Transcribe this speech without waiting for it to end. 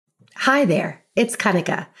Hi there, it's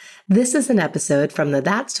Kanika. This is an episode from the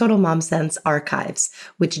That's Total Mom Sense archives,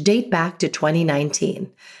 which date back to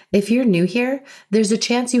 2019. If you're new here, there's a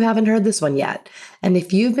chance you haven't heard this one yet. And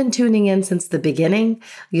if you've been tuning in since the beginning,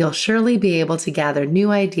 you'll surely be able to gather new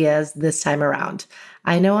ideas this time around.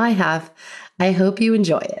 I know I have. I hope you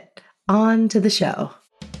enjoy it. On to the show.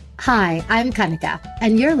 Hi, I'm Kanika,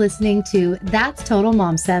 and you're listening to That's Total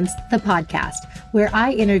Mom Sense, the podcast, where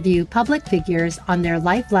I interview public figures on their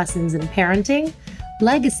life lessons in parenting,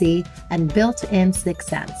 legacy, and built-in sixth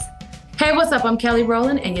sense. Hey, what's up? I'm Kelly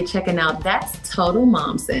Rowland, and you're checking out That's Total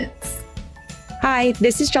Mom Sense. Hi,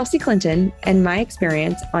 this is Chelsea Clinton, and my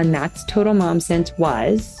experience on That's Total Mom Sense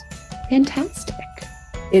was fantastic.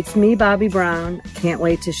 It's me, Bobby Brown. Can't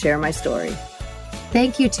wait to share my story.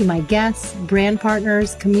 Thank you to my guests, brand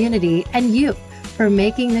partners, community, and you for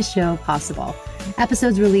making this show possible.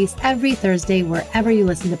 Episodes released every Thursday wherever you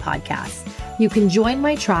listen to podcasts. You can join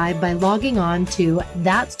my tribe by logging on to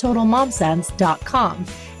thatstotalmomsense.com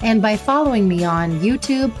and by following me on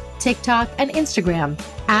YouTube, TikTok, and Instagram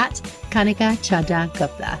at Kanika Chadda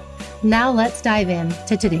Gupta. Now let's dive in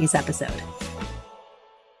to today's episode.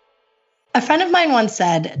 A friend of mine once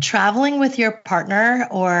said, traveling with your partner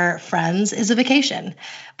or friends is a vacation,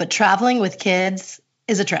 but traveling with kids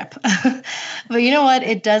is a trip. But you know what?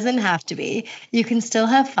 It doesn't have to be. You can still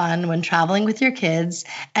have fun when traveling with your kids.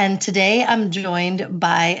 And today I'm joined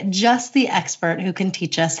by just the expert who can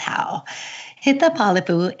teach us how. Hitha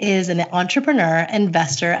Palepu is an entrepreneur,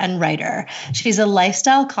 investor, and writer. She's a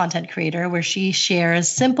lifestyle content creator where she shares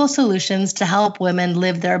simple solutions to help women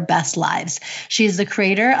live their best lives. She's the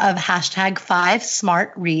creator of hashtag 5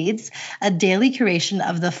 Smart Reads, a daily curation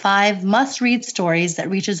of the 5 must-read stories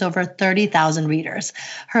that reaches over 30,000 readers.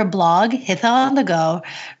 Her blog, Hitha On The Go,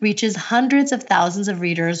 reaches hundreds of thousands of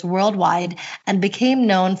readers worldwide and became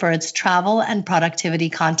known for its travel and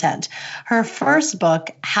productivity content. Her first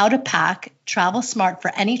book, How to Pack, Travel Smart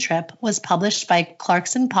for Any Trip, was published by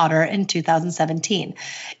Clarkson Potter in 2017.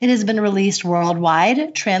 It has been released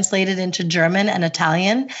worldwide, translated into German and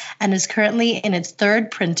Italian, and is currently in its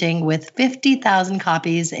third printing with 50,000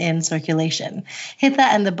 copies in circulation. Hitha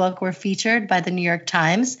and the book were featured by the New York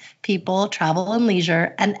Times, People,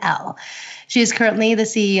 Travel+Leisure, and Elle. She is currently the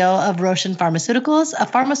CEO of Roshan Pharmaceuticals, a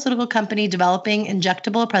pharmaceutical company developing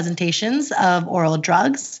injectable presentations of oral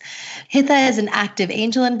drugs. Hitha is an active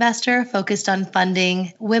angel investor focused on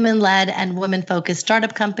funding women-led and women-focused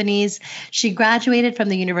startup companies. She graduated from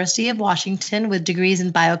the University of Washington with degrees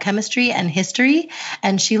in biochemistry and history,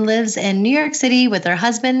 and she lives in New York City with her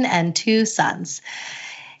husband and 2 sons.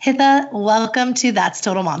 Hitha, welcome to That's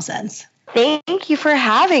Total Mom Sense. Thank you for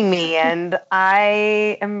having me, and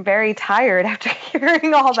I am very tired after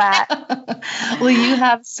hearing all that. Well, you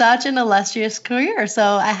have such an illustrious career, so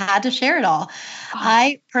I had to share it all.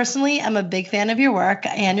 I personally am a big fan of your work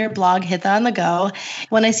and your blog, Hitha On The Go.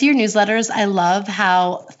 When I see your newsletters, I love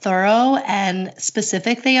how thorough and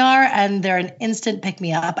specific they are, and they're an instant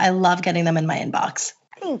pick-me-up. I love getting them in my inbox.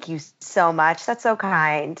 Thank you so much. That's so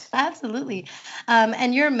kind. Absolutely.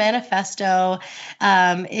 And your manifesto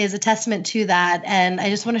is a testament to that. And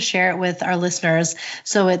I just want to share it with our listeners.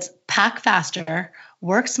 So it's pack faster,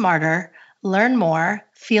 work smarter, learn more,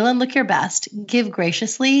 feel and look your best, give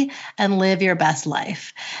graciously, and live your best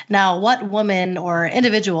life. Now, what woman or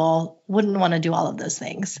individual wouldn't want to do all of those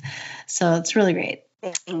things? So it's really great.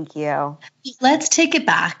 Thank you. Let's take it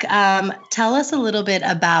back. Tell us a little bit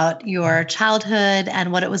about your childhood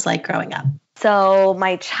and what it was like growing up. So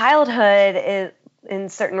my childhood in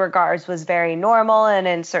certain regards was very normal, and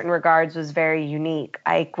in certain regards was very unique.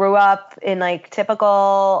 I grew up in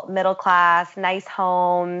typical middle class, nice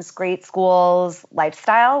homes, great schools,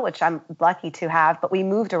 lifestyle, which I'm lucky to have, but we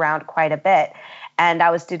moved around quite a bit. And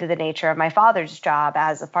that was due to the nature of my father's job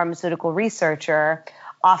as a pharmaceutical researcher.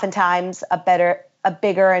 Oftentimes a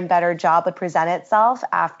bigger and better job would present itself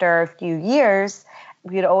after a few years.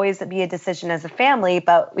 We'd always be a decision as a family,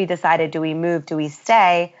 but we decided, do we move, do we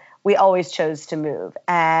stay? We always chose to move,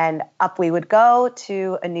 and up we would go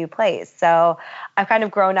to a new place. So I've kind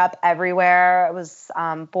of grown up everywhere. I was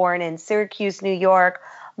born in Syracuse, New York,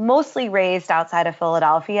 mostly raised outside of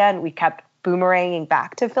Philadelphia, and we kept boomeranging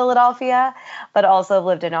back to Philadelphia, but also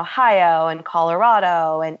lived in Ohio and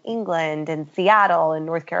Colorado and England and Seattle and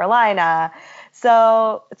North Carolina.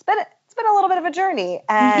 So it's been a little bit of a journey.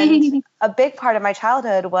 And a big part of my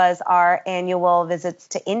childhood was our annual visits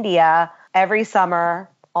to India every summer,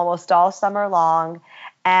 almost all summer long.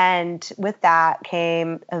 And with that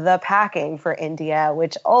came the packing for India,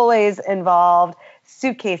 which always involved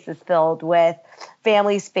suitcases filled with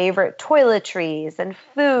family's favorite toiletries and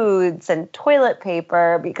foods and toilet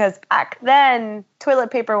paper, because back then toilet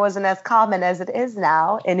paper wasn't as common as it is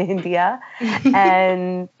now in India.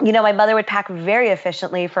 And, my mother would pack very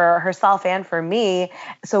efficiently for herself and for me,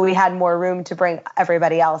 so we had more room to bring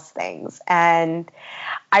everybody else things. And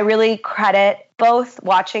I really credit both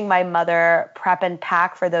watching my mother prep and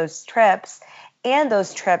pack for those trips and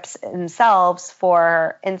those trips themselves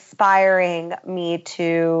for inspiring me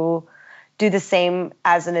to do the same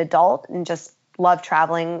as an adult and just love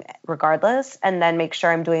traveling regardless, and then make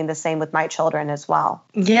sure I'm doing the same with my children as well.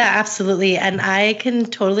 Yeah, absolutely. And I can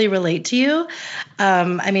totally relate to you.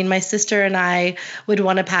 My sister and I would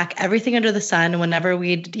want to pack everything under the sun whenever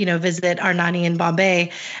we'd, visit our nanny in Bombay.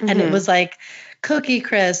 And it was like Cookie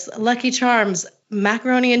Crisp, Lucky Charms,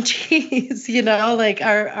 macaroni and cheese, like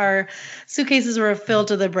our suitcases were filled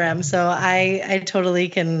to the brim. So I totally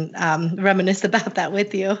can reminisce about that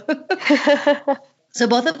with you. So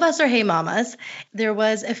both of us are Hey Mamas. There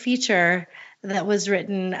was a feature that was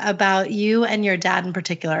written about you and your dad in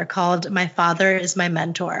particular called My Father is My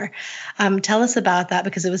Mentor. Tell us about that,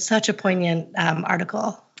 because it was such a poignant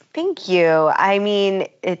article. Thank you.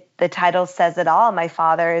 The title says it all. My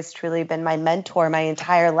father has truly been my mentor my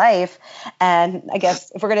entire life. And I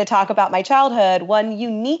guess if we're going to talk about my childhood, one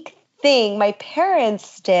unique thing my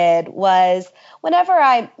parents did was whenever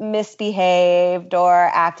I misbehaved or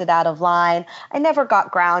acted out of line, I never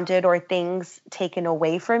got grounded or things taken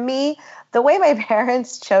away from me. The way my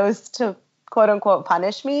parents chose to quote unquote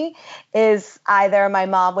punish me is either my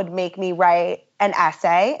mom would make me write an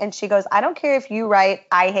essay, and she goes, I don't care if you write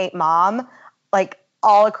I hate mom, like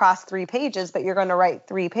all across 3 pages, but you're going to write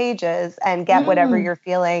 3 pages and get whatever you're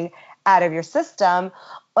feeling out of your system.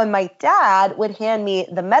 And my dad would hand me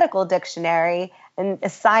the medical dictionary and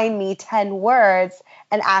assign me 10 words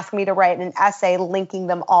and ask me to write an essay linking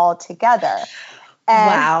them all together.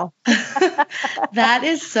 Wow. That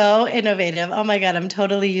is so innovative. Oh my God, I'm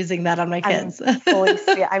totally using that on my kids.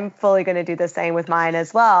 I'm fully going to do the same with mine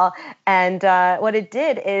as well. And what it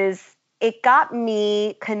did is it got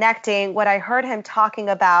me connecting what I heard him talking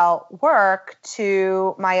about work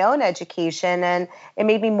to my own education, and it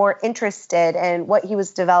made me more interested in what he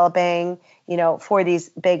was developing, for these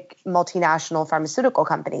big multinational pharmaceutical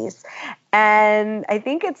companies. And I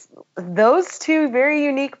think it's those 2 very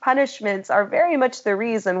unique punishments are very much the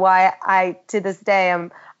reason why I, to this day,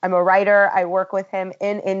 I'm a writer. I work with him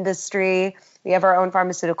in industry. We have our own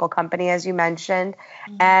pharmaceutical company, as you mentioned,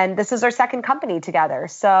 and this is our second company together.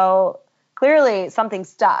 So clearly something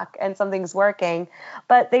stuck and something's working,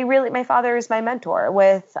 but my father is my mentor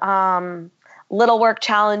with little work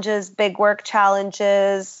challenges, big work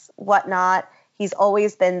challenges, whatnot. He's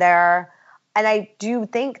always been there. And I do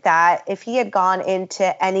think that if he had gone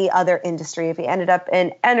into any other industry, if he ended up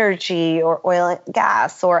in energy or oil and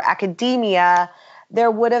gas or academia, there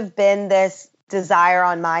would have been this desire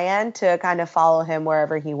on my end to kind of follow him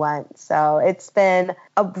wherever he went. So it's been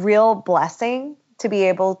a real blessing to be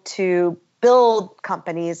able to build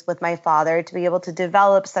companies with my father, to be able to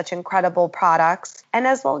develop such incredible products, and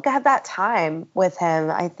as well have that time with him.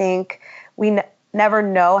 I think we never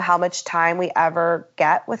know how much time we ever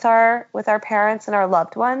get with our parents and our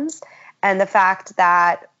loved ones. And the fact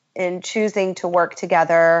that in choosing to work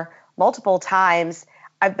together multiple times,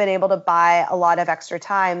 I've been able to buy a lot of extra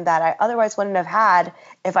time that I otherwise wouldn't have had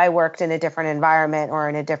if I worked in a different environment or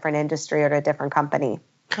in a different industry or a different company.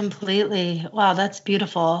 Completely. Wow, that's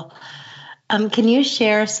beautiful. Can you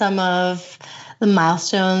share some of the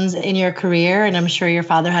milestones in your career? And I'm sure your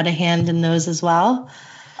father had a hand in those as well.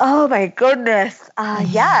 Oh my goodness.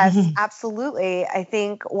 Yes, absolutely. I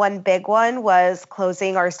think one big one was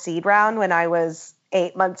closing our seed round when I was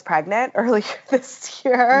 8 months pregnant earlier this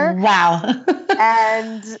year. Wow.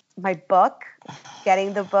 And my book,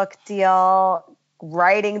 getting the book deal,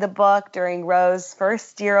 writing the book during Rose's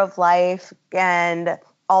first year of life, and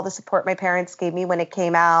all the support my parents gave me when it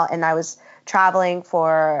came out. And I was traveling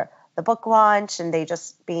for the book launch, and they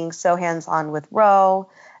just being so hands-on with Ro.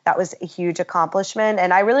 That was a huge accomplishment.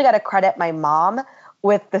 And I really got to credit my mom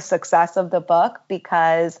with the success of the book,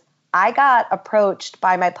 because I got approached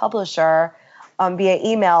by my publisher via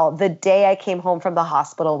email the day I came home from the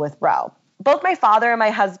hospital with Ro. Both my father and my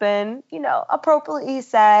husband, appropriately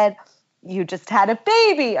said, you just had a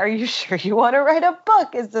baby. Are you sure you want to write a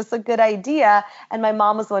book? Is this a good idea? And my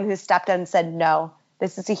mom was the one who stepped in and said, no,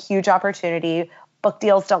 this is a huge opportunity. Book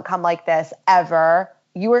deals don't come like this ever.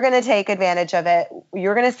 You were going to take advantage of it. You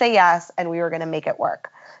were going to say yes, and we were going to make it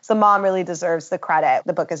work. So mom really deserves the credit.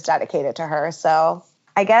 The book is dedicated to her. So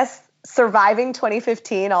I guess surviving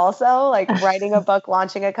 2015 also, like writing a book,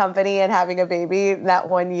 launching a company, and having a baby in that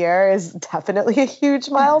 1 year is definitely a huge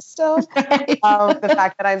milestone. Right. The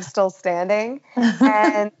fact that I'm still standing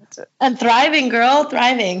and thriving, girl,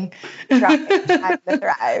 thriving. trying to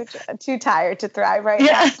thrive. Too tired to thrive right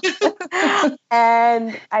now.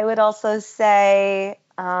 And I would also say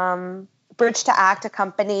Bridge to Act, a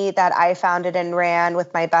company that I founded and ran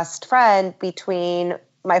with my best friend between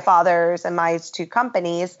my father's and my two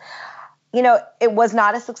companies. You know, it was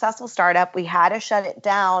not a successful startup. We had to shut it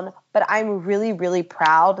down, but I'm really, really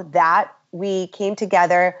proud that we came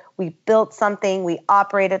together, we built something, we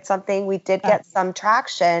operated something, we did get some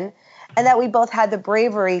traction, and that we both had the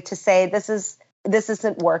bravery to say, this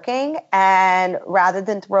isn't working. And rather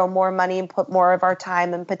than throw more money and put more of our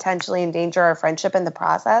time and potentially endanger our friendship in the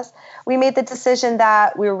process, we made the decision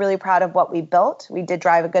that we were really proud of what we built. We did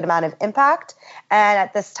drive a good amount of impact. And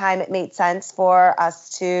at this time, it made sense for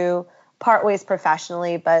us to part ways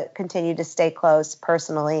professionally, but continue to stay close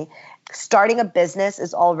personally. Starting a business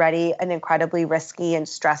is already an incredibly risky and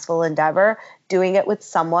stressful endeavor. Doing it with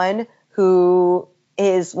someone who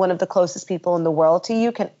is one of the closest people in the world to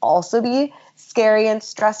you can also be scary and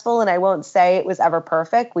stressful. And I won't say it was ever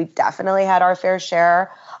perfect. We definitely had our fair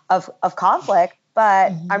share of conflict,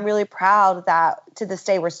 but I'm really proud that to this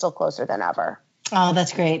day, we're still closer than ever. Oh,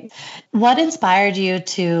 that's great. What inspired you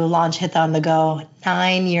to launch Hitha On The Go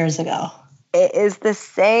 9 years ago? It is the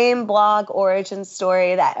same blog origin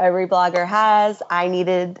story that every blogger has. I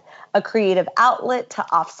needed a creative outlet to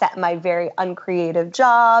offset my very uncreative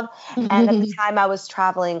job. And at the time I was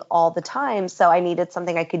traveling all the time. So I needed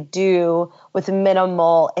something I could do with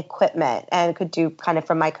minimal equipment and could do kind of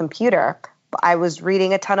from my computer. I was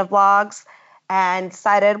reading a ton of blogs and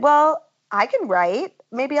decided, well, I can write.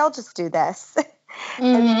 Maybe I'll just do this.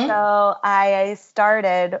 And so I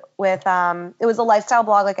started with, it was a lifestyle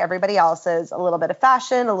blog like everybody else's, a little bit of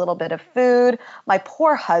fashion, a little bit of food. My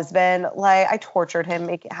poor husband, like I tortured him,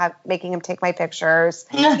 making him take my pictures.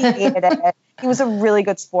 He hated it. He was a really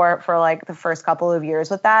good sport for like the first couple of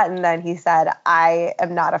years with that. And then he said, I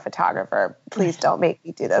am not a photographer. Please don't make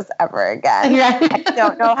me do this ever again. I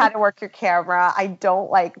don't know how to work your camera. I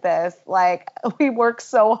don't like this. Like we work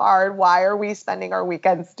so hard. Why are we spending our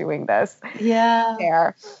weekends doing this? Yeah.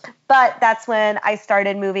 There. But that's when I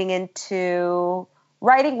started moving into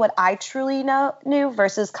writing what I truly knew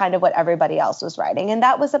versus kind of what everybody else was writing. And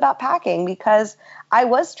that was about packing because I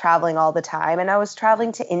was traveling all the time and I was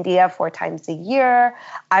traveling to India 4 times a year.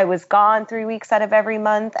 I was gone 3 weeks out of every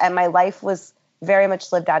month and my life was very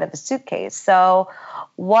much lived out of a suitcase. So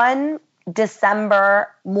one December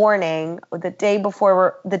morning, the day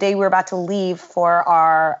we were about to leave for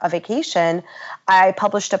a vacation, I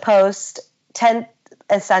published a post, 10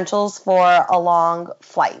 essentials for a long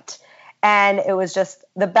flight. And it was just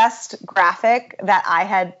the best graphic that I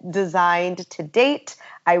had designed to date.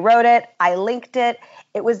 I wrote it, I linked it.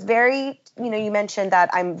 It was very, you mentioned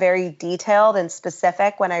that I'm very detailed and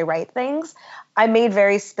specific when I write things. I made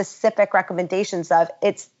very specific recommendations of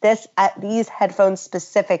it's these headphones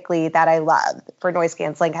specifically that I love for noise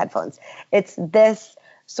canceling headphones. It's this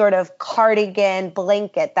sort of cardigan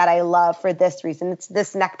blanket that I love for this reason. It's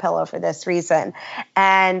this neck pillow for this reason.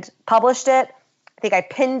 And published it. I think I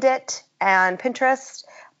pinned it on Pinterest,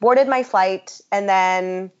 boarded my flight, and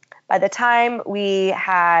then by the time we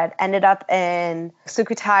had ended up in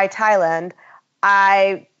Sukhothai, Thailand,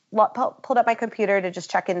 I pulled up my computer to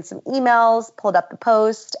just check in some emails, pulled up the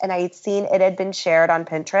post, and I had seen it had been shared on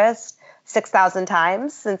Pinterest 6,000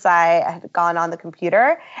 times since I had gone on the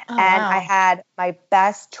computer. Oh, and wow. I had my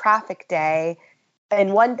best traffic day.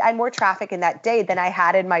 And I had more traffic in that day than I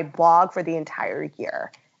had in my blog for the entire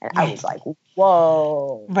year. And I was like,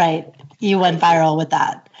 whoa. Right. You went viral with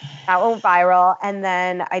that. That went viral. And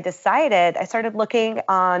then I started looking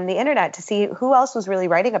on the internet to see who else was really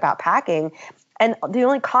writing about packing. And the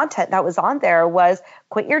only content that was on there was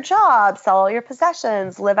quit your job, sell all your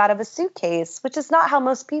possessions, live out of a suitcase, which is not how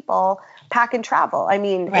most people pack and travel. I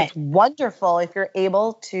mean, It's wonderful if you're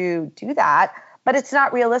able to do that, but it's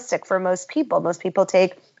not realistic for most people. Most people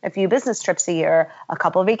take a few business trips a year, a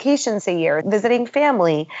couple of vacations a year, visiting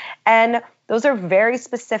family. And those are very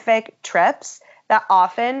specific trips that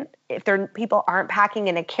often, if people aren't packing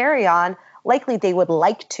in a carry-on, likely they would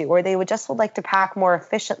like to, or they would like to pack more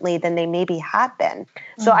efficiently than they maybe had been.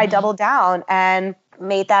 So I doubled down and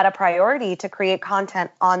made that a priority to create content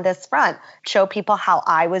on this front, show people how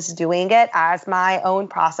I was doing it as my own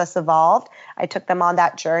process evolved. I took them on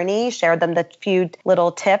that journey, shared them the few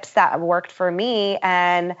little tips that worked for me.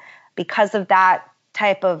 And because of that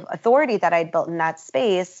type of authority that I'd built in that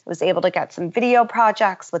space, was able to get some video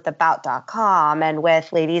projects with About.com and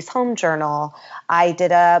with Ladies Home Journal. I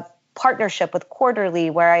did a partnership with Quarterly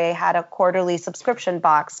where I had a quarterly subscription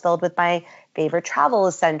box filled with my favorite travel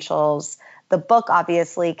essentials. The book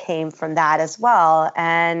obviously came from that as well.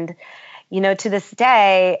 And to this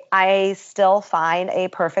day, I still find a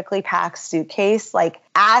perfectly packed suitcase like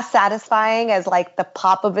as satisfying as like the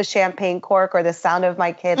pop of a champagne cork or the sound of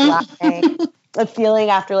my kid laughing. The feeling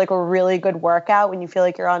after like a really good workout when you feel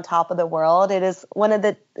like you're on top of the world.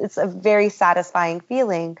 It's a very satisfying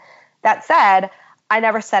feeling. That said, I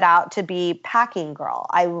never set out to be packing girl.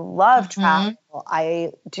 I love travel.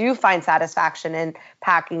 I do find satisfaction in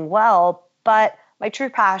packing well, but my true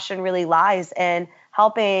passion really lies in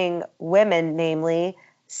helping women, namely,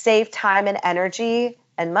 save time and energy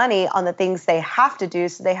and money on the things they have to do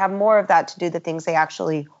so they have more of that to do the things they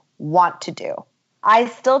actually want to do. I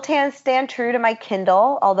still stand true to my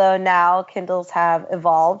Kindle, although now Kindles have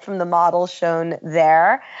evolved from the model shown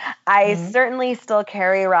there. I certainly still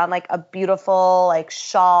carry around like a beautiful like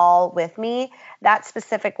shawl with me. That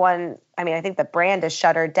specific one, I think the brand is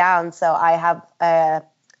shuttered down, so I have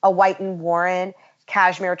a White & Warren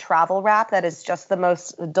cashmere travel wrap that is just the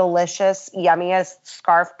most delicious, yummiest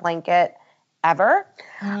scarf blanket ever.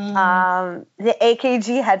 The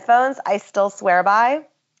AKG headphones, I still swear by.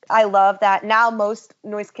 I love that now most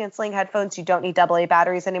noise canceling headphones, you don't need AA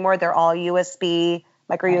batteries anymore. They're all USB,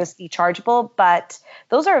 micro USB chargeable, but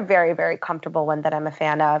those are a very, very comfortable one that I'm a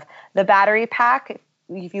fan of. The battery pack,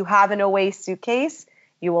 if you have an away suitcase,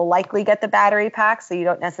 you will likely get the battery pack, so you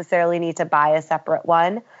don't necessarily need to buy a separate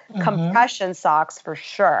one. Compression socks for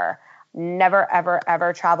sure. Never, ever,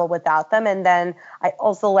 ever travel without them. And then I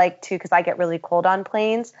also like to, because I get really cold on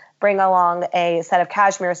planes, bring along a set of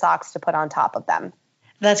cashmere socks to put on top of them.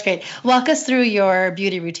 That's great. Walk us through your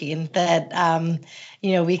beauty routine that,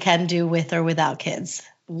 we can do with or without kids.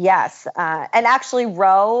 Yes. And actually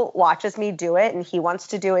Ro watches me do it and he wants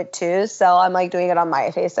to do it too. So I'm like doing it on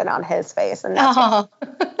my face and on his face. And that's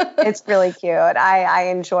it's really cute. I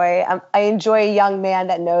enjoy a young man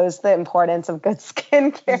that knows the importance of good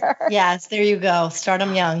skincare. Yes, there you go. Start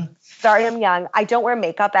them young. I don't wear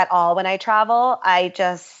makeup at all when I travel. I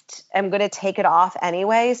just am going to take it off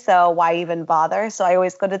anyway. So why even bother? So I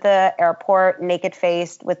always go to the airport naked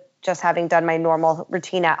faced with just having done my normal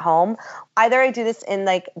routine at home. Either I do this in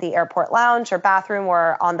like the airport lounge or bathroom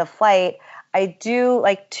or on the flight. I do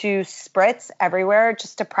like to spritz everywhere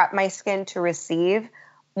just to prep my skin to receive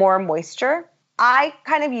more moisture. I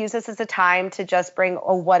kind of use this as a time to just bring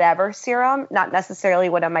a whatever serum, not necessarily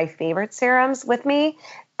one of my favorite serums with me.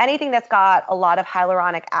 Anything that's got a lot of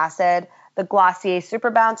hyaluronic acid. The Glossier Super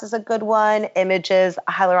Bounce is a good one. Image's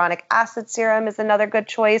hyaluronic acid serum is another good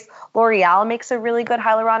choice. L'Oreal makes a really good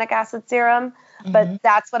hyaluronic acid serum, but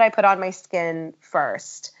that's what I put on my skin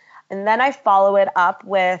first. And then I follow it up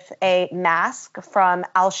with a mask from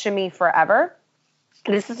Alchemy Forever.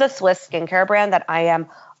 This is a Swiss skincare brand that I am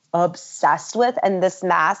obsessed with, and this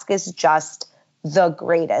mask is just the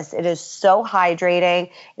greatest. It is so hydrating.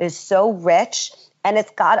 It is so rich. And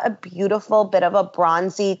it's got a beautiful bit of a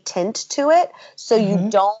bronzy tint to it. So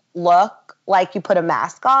you don't look like you put a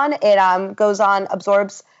mask on. It goes on,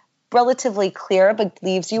 absorbs relatively clear, but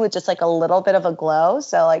leaves you with just like a little bit of a glow.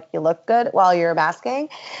 So like you look good while you're masking.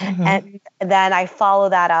 And then I follow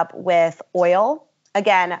that up with oil.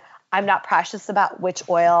 Again, I'm not precious about which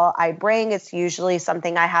oil I bring. It's usually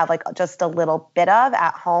something I have like just a little bit of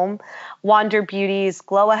at home. Wander Beauty's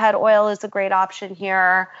Glow Ahead oil is a great option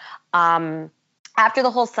here. After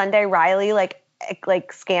the whole Sunday Riley like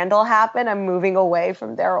scandal happened, I'm moving away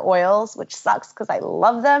from their oils, which sucks because I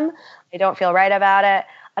love them. I don't feel right about it.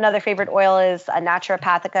 Another favorite oil is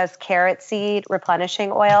Naturopathica's Carrot Seed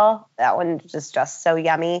Replenishing Oil. That one is just so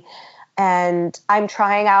yummy. And I'm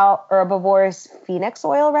trying out Herbivore's Phoenix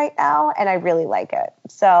Oil right now, and I really like it.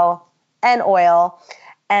 So, and oil.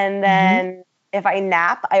 And then if I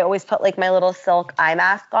nap, I always put like my little silk eye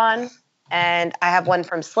mask on. And I have one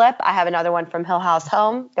from Slip. I have another one from Hill House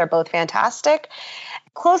Home. They're both fantastic.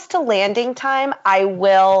 Close to landing time, I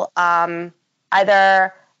will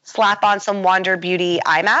either slap on some Wander Beauty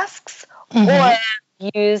eye masks or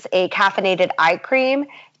use a caffeinated eye cream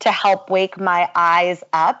to help wake my eyes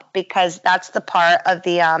up, because that's the part of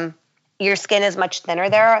the your skin is much thinner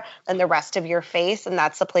there than the rest of your face, and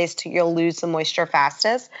that's the place you'll lose the moisture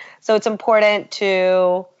fastest. So it's important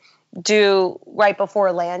to do right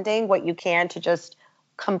before landing what you can to just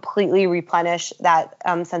completely replenish that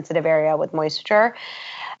sensitive area with moisture.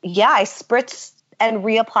 Yeah, I spritz and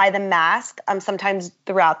reapply the mask sometimes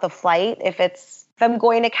throughout the flight. If I'm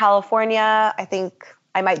going to California, I think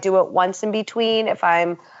I might do it once in between if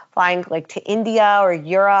I'm flying like to India or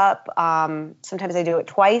Europe. Sometimes I do it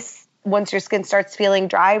twice. Once your skin starts feeling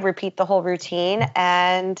dry, repeat the whole routine.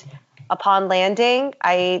 And upon landing,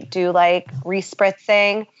 I do like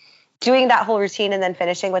respritzing, doing that whole routine and then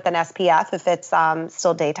finishing with an SPF if it's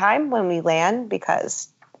still daytime when we land, because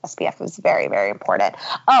SPF is very, very important.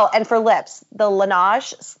 Oh, and for lips, the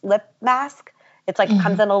Laneige lip mask, it's like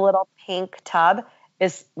comes in a little pink tub,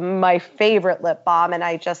 is my favorite lip balm. And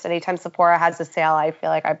anytime Sephora has a sale, I feel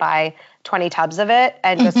like I buy 20 tubs of it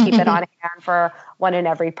and just keep it on hand for one in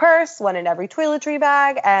every purse, one in every toiletry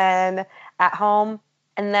bag, and at home.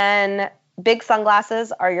 And then big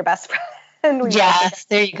sunglasses are your best friend. Yes,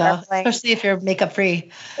 there you go. Especially if you're makeup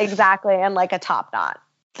free. Exactly. And like a top knot.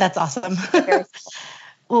 That's awesome.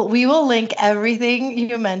 Well, we will link everything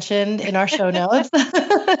you mentioned in our show notes.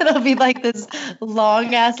 It'll be like this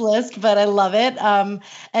long ass list, but I love it.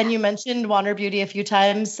 And you mentioned Wander Beauty a few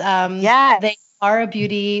times. Yes. They are a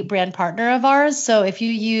beauty brand partner of ours. So if you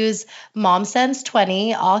use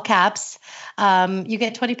MomSense20, all caps, you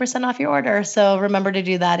get 20% off your order. So remember to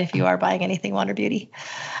do that if you are buying anything Wander Beauty.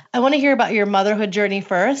 I want to hear about your motherhood journey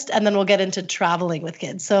first, and then we'll get into traveling with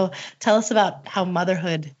kids. So tell us about how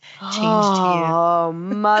motherhood changed you. Oh,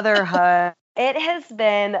 motherhood. It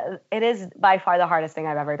is by far the hardest thing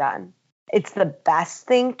I've ever done. It's the best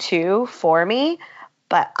thing too for me,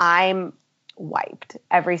 but I'm wiped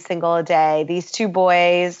every single day. These two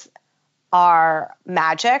boys are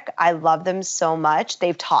magic. I love them so much.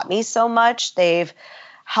 They've taught me so much. They've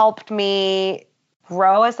helped me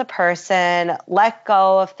grow as a person, let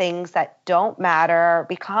go of things that don't matter,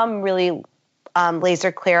 become really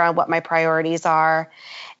laser clear on what my priorities are.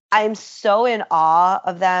 I'm so in awe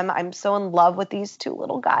of them. I'm so in love with these two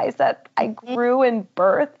little guys that I grew and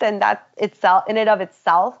birthed, and that itself, in and of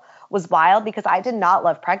itself, was wild because I did not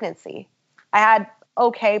love pregnancy. I had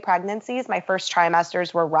okay pregnancies. My first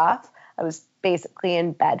trimesters were rough. I was basically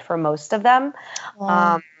in bed for most of them.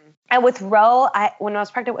 Wow. And with Ro, when I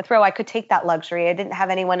was pregnant with Ro, I could take that luxury. I didn't have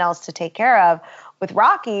anyone else to take care of. With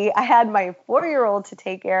Rocky, I had my 4-year-old to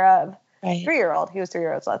take care of. Right. 3-year-old. He was 3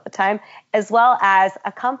 years old at the time, as well as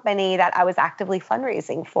a company that I was actively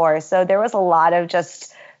fundraising for. So there was a lot of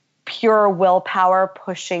just pure willpower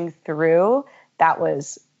pushing through that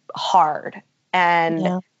was hard.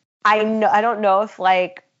 And I don't know if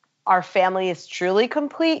like our family is truly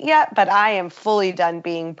complete yet, but I am fully done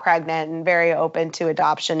being pregnant and very open to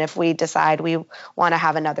adoption if we decide we want to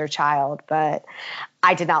have another child. But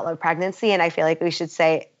I did not love pregnancy, and I feel like we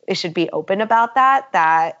should be open about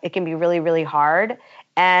that it can be really, really hard.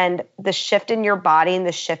 And the shift in your body and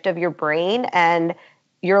the shift of your brain and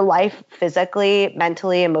your life physically,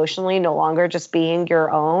 mentally, emotionally, no longer just being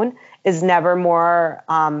your own, is never more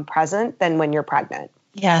present than when you're pregnant.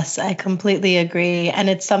 Yes, I completely agree. And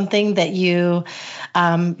it's something that you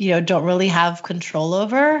don't really have control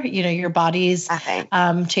over. Your body's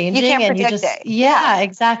changing. You can't predict it. Yeah,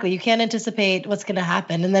 exactly. You can't anticipate what's going to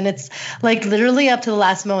happen. And then it's like literally up to the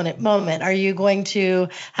last moment. Are you going to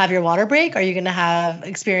have your water break? Are you going to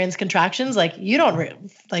experience contractions? Like you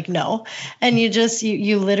don't know. And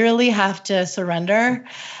you literally have to surrender.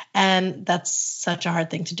 And that's such a hard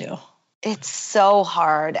thing to do. It's so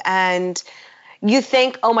hard. And you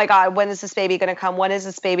think, oh my God, when is this baby going to come? When is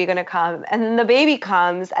this baby going to come? And then the baby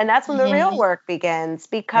comes, and that's when the real work begins,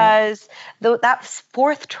 because that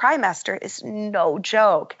 4th trimester is no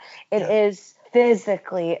joke. It is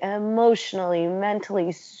physically, emotionally,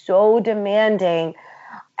 mentally so demanding.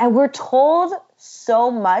 And we're told so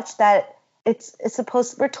much that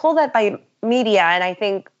we're told that by media, and I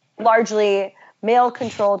think largely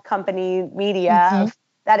male-controlled company media,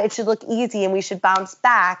 that it should look easy and we should bounce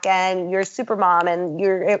back and you're a super mom and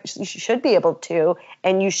you should be able to,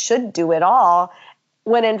 and you should do it all.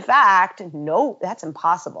 When in fact, no, that's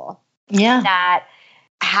impossible. Yeah. That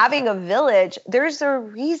having a village, there's a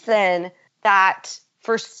reason that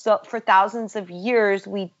for thousands of years,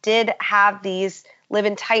 we did have these live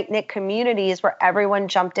in tight-knit communities where everyone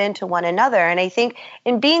jumped into one another. And I think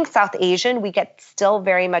in being South Asian, we still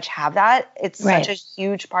very much have that. It's such a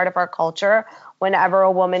huge part of our culture. Whenever a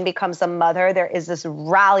woman becomes a mother, there is this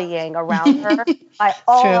rallying around her by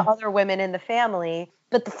all the other women in the family.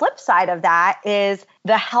 But the flip side of that is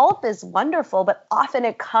the help is wonderful, but often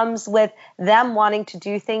it comes with them wanting to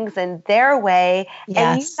do things in their way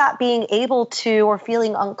and you not being able to, or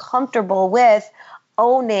feeling uncomfortable with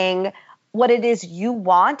owning what it is you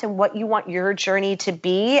want and what you want your journey to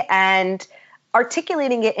be, and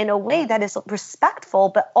articulating it in a way that is respectful,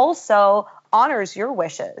 but also honors your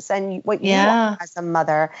wishes and what you want as a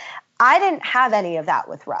mother. I didn't have any of that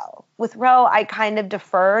with Ro. With Ro, I kind of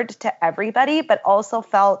deferred to everybody, but also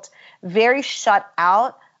felt very shut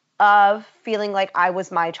out of feeling like I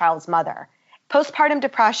was my child's mother. Postpartum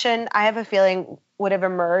depression, I have a feeling, would have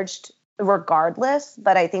emerged regardless,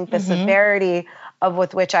 but I think the severity of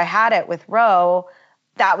with which I had it with Ro,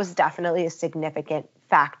 that was definitely a significant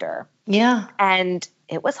factor. Yeah. And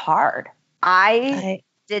it was hard. I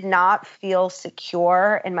did not feel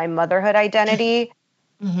secure in my motherhood identity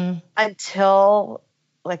until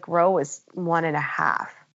like Ro was 1.5.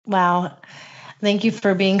 Wow. Thank you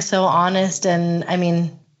for being so honest. And I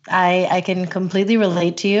mean, I can completely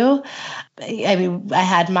relate to you. I mean, I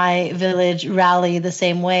had my village rally the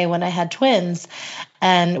same way when I had twins,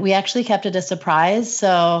 and we actually kept it a surprise.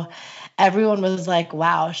 So everyone was like,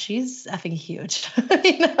 wow, she's effing huge,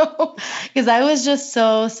 because I was just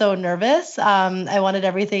so nervous. I wanted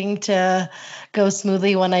everything to go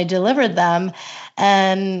smoothly when I delivered them.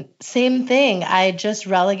 And same thing, I just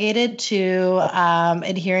relegated to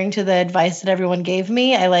adhering to the advice that everyone gave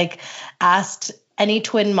me. I asked any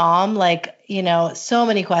twin mom, so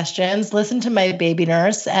many questions, listened to my baby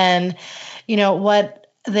nurse, and what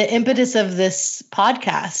the impetus of this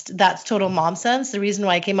podcast, That's Total Mom Sense, the reason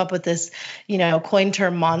why I came up with this, coin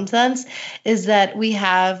term mom sense, is that we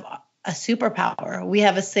have a superpower. We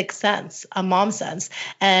have a sixth sense, a mom sense.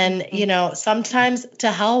 And, sometimes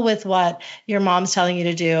to hell with what your mom's telling you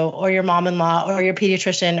to do, or your mom-in-law, or your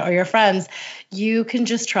pediatrician, or your friends, you can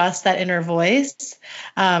just trust that inner voice,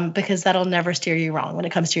 because that'll never steer you wrong when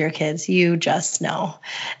it comes to your kids. You just know.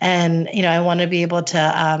 And, I want to be able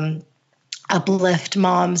to, uplift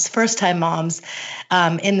moms, first-time moms,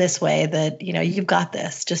 in this way that, you've got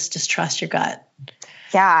this. Just trust your gut.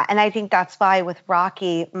 Yeah. And I think that's why with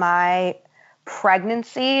Rocky, my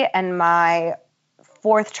pregnancy and my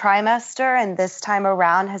 4th trimester and this time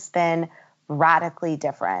around has been radically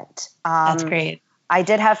different. That's great. I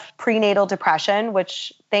did have prenatal depression,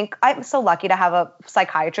 which I'm so lucky to have a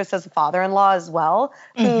psychiatrist as a father-in-law as well,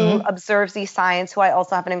 who observes these signs, who I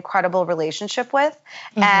also have an incredible relationship with,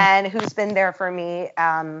 and who's been there for me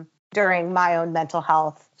during my own mental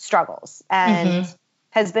health struggles, and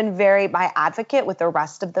has been my advocate with the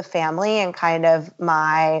rest of the family, and kind of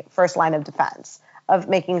my first line of defense of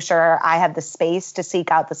making sure I have the space to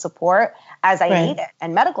seek out the support as I need it,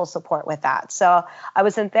 and medical support with that. So I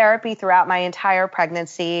was in therapy throughout my entire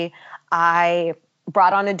pregnancy. I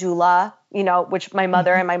brought on a doula, which my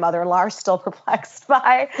mother and my mother-in-law are still perplexed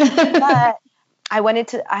by. But I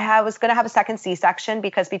was going to have a second C-section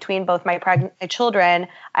because between both my children,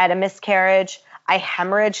 I had a miscarriage. I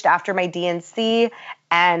hemorrhaged after my DNC,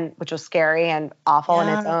 which was scary and awful in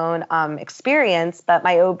its own experience. But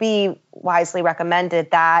my OB wisely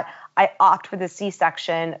recommended that I opt for the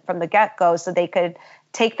C-section from the get-go so they could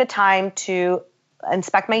take the time to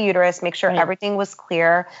inspect my uterus, make sure everything was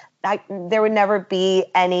clear. There would never be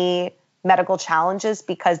any medical challenges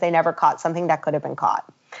because they never caught something that could have been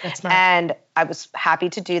caught. That's smart. And I was happy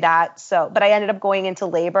to do that. But I ended up going into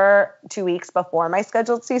labor 2 weeks before my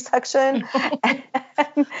scheduled C-section.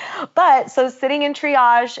 But so sitting in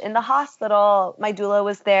triage in the hospital, my doula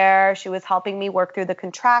was there. She was helping me work through the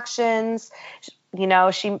contractions.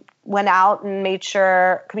 She went out and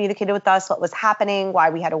communicated with us what was happening,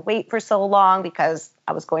 why we had to wait for so long because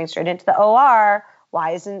I was going straight into the OR.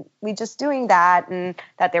 Why isn't we just doing that? And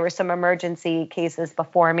that there were some emergency cases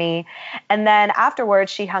before me. And then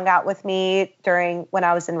afterwards, she hung out with me when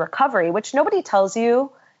I was in recovery, which nobody tells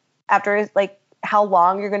you after how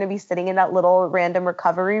long you're going to be sitting in that little random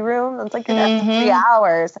recovery room. It's like you're there for 3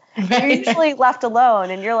 hours. You're usually left alone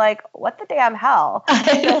and you're like, what the damn hell?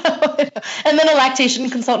 I know. And then a lactation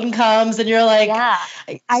consultant comes and you're like,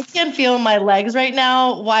 I can't feel my legs right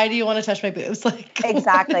now. Why do you want to touch my boobs?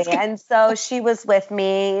 Exactly. And so she was with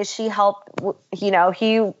me. She helped,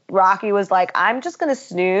 Rocky was like, I'm just going to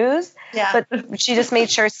snooze. Yeah. But she just made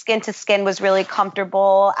sure skin to skin was really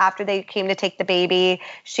comfortable. After they came to take the baby,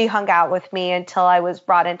 she hung out with me until I was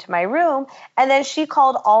brought into my room. And then she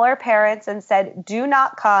called all our parents and said, do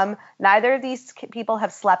not come. Neither of these people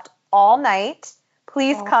have slept all night.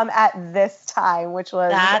 Please come at this time,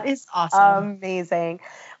 that is awesome. Amazing.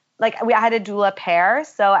 I had a doula pair.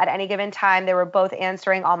 So at any given time, they were both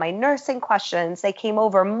answering all my nursing questions. They came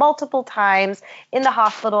over multiple times in the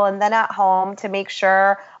hospital and then at home to make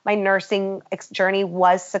sure my nursing journey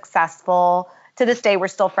was successful. To this day, we're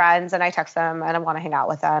still friends, and I text them and I want to hang out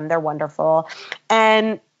with them. They're wonderful.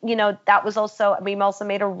 And, that was we also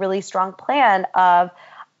made a really strong plan of,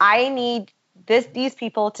 I need these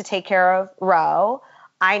people to take care of Ro.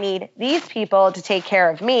 I need these people to take care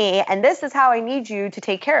of me, and this is how I need you to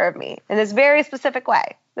take care of me in this very specific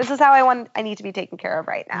way. This is how I need to be taken care of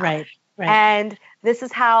right now. Right. And this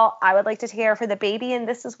is how I would like to care for the baby, and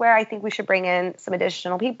this is where I think we should bring in some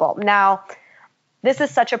additional people. Now, this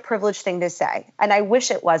is such a privileged thing to say, and I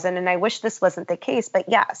wish it wasn't, and I wish this wasn't the case, but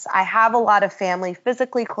yes, I have a lot of family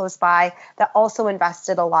physically close by that also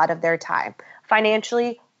invested a lot of their time.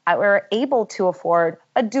 Financially, we were able to afford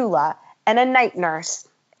a doula and a night nurse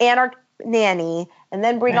and our nanny, and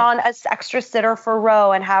then bring on an extra sitter for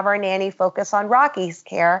Ro and have our nanny focus on Rocky's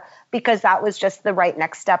care because that was just the right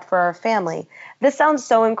next step for our family. This sounds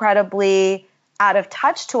so incredibly out of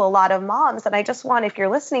touch to a lot of moms. And I just want, if you're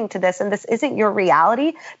listening to this and this isn't your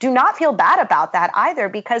reality, do not feel bad about that either,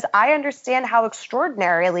 because I understand how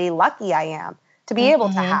extraordinarily lucky I am to be able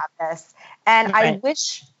to have this. And I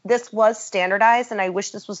wish this was standardized and I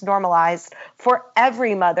wish this was normalized for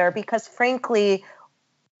every mother, because frankly,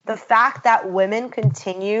 the fact that women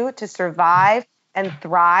continue to survive and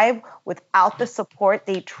thrive without the support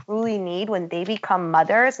they truly need when they become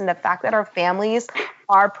mothers, and the fact that our families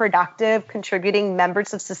are productive, contributing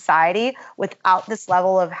members of society without this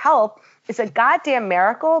level of help is a goddamn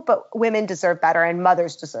miracle, but women deserve better and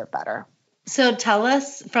mothers deserve better. So tell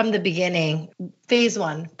us from the beginning, phase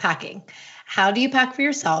one, packing. How do you pack for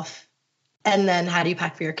yourself? And then how do you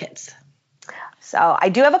pack for your kids? So I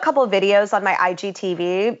do have a couple of videos on my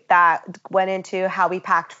IGTV that went into how we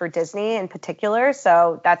packed for Disney in particular.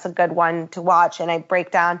 So that's a good one to watch. And I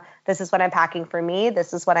break down, this is what I'm packing for me.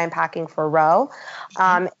 This is what I'm packing for Ro.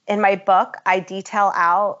 In my book, I detail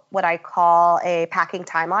out what I call a packing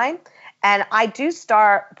timeline. And I do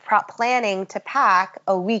start planning to pack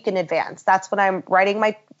a week in advance. That's when I'm writing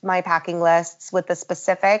my packing lists with the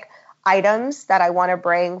specific items that I want to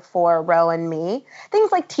bring for Ro and me.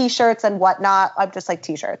 Things like t-shirts and whatnot. I'm just like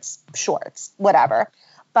t-shirts, shorts, whatever.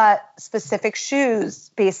 But specific shoes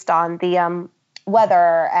based on the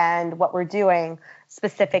weather and what we're doing.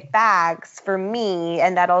 Specific bags for me.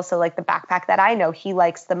 And that also like the backpack that I know he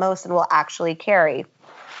likes the most and will actually carry.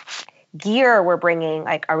 Gear we're bringing,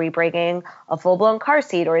 like, are we bringing a full-blown car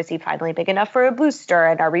seat, or is he finally big enough for a booster,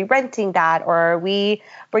 and are we renting that, or are we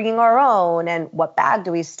bringing our own, and what bag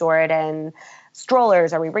do we store it in?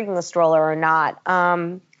 Strollers, are we bringing the stroller or not?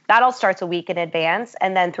 That all starts a week in advance,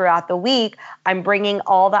 and then throughout the week, I'm bringing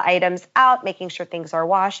all the items out, making sure things are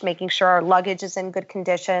washed, making sure our luggage is in good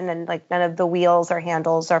condition, and like none of the wheels or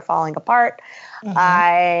handles are falling apart.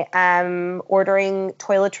 I am ordering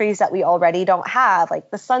toiletries that we already don't have,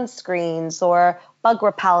 like the sunscreens or bug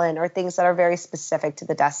repellent or things that are very specific to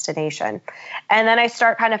the destination. And then I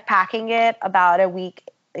start kind of packing it about a week,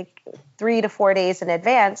 like 3 to 4 days in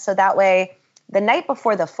advance. So that way, the night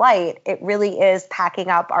before the flight, it really is packing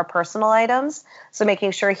up our personal items. So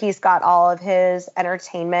making sure he's got all of his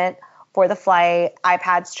entertainment for the flight,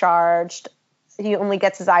 iPad's charged. He only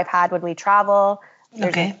gets his iPad when we travel.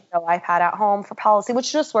 There's no iPad at home for policy,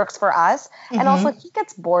 which just works for us. And also he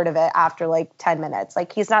gets bored of it after like 10 minutes.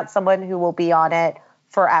 Like he's not someone who will be on it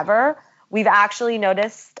forever. We've actually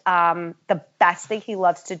noticed the best thing he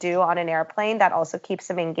loves to do on an airplane that also keeps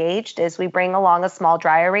him engaged is we bring along a small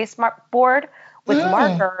dry erase board with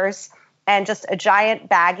markers and just a giant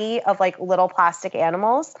baggie of like little plastic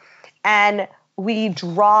animals. And we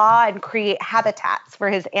draw and create habitats for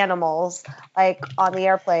his animals like on the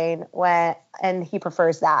airplane and he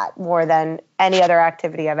prefers that more than any other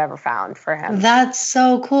activity I've ever found for him. That's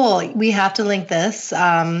so cool. We have to link this.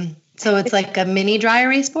 So it's like a mini dry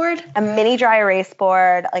erase board? A mini dry erase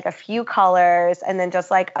board, like a few colors, and then just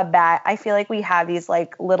like a bag. I feel like we have these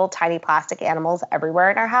like little tiny plastic animals everywhere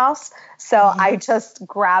in our house. So I just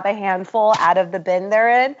grab a handful out of the bin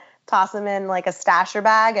they're in, toss them in like a stasher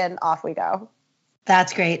bag, and off we go.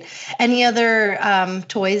 That's great. Any other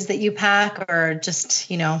toys that you pack or just,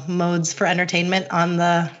 modes for entertainment on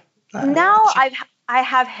the No, I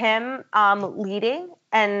have him leading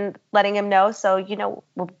and letting him know. So,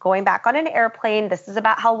 we're going back on an airplane. This is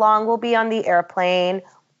about how long we'll be on the airplane.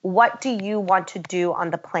 What do you want to do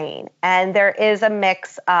on the plane? And there is a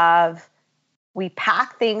mix of we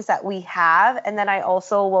pack things that we have. And then I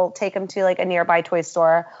also will take him to like a nearby toy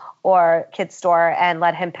store or kid store and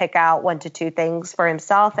let him pick out 1 to 2 things for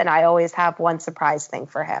himself. And I always have one surprise thing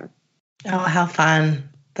for him. Oh, how fun.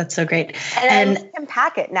 That's so great. And I can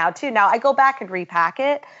pack it now too. Now I go back and repack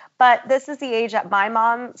it, but this is the age that my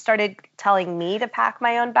mom started telling me to pack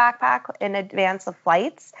my own backpack in advance of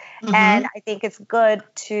flights. And I think it's good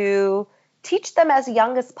to teach them as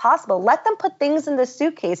young as possible. Let them put things in the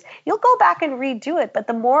suitcase. You'll go back and redo it, but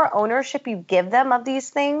the more ownership you give them of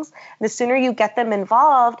these things, the sooner you get them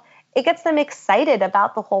involved, it gets them excited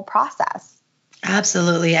about the whole process.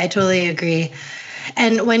 Absolutely. I totally agree.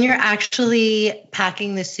 And when you're actually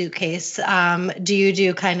packing the suitcase, do you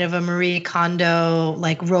do kind of a Marie Kondo,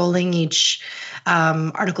 like rolling each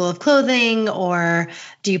article of clothing, or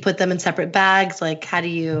do you put them in separate bags? Like, how do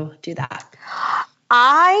you do that?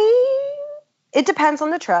 It depends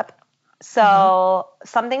on the trip. Mm-hmm. So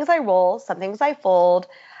some things I roll, some things I fold.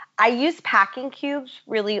 I use packing cubes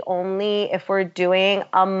really only if we're doing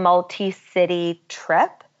a multi-city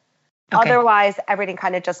trip. Okay. Otherwise, everything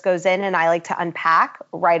kind of just goes in and I like to unpack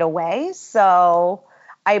right away. So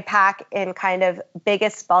I pack in kind of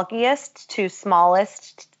biggest, bulkiest to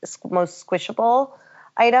smallest, most squishable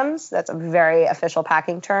items. That's a very official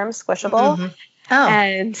packing term, squishable. Mm-hmm. Oh,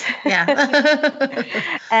 And yeah.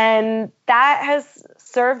 and that has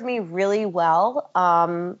served me really well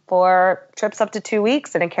for trips up to 2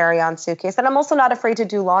 weeks in a carry-on suitcase. And I'm also not afraid to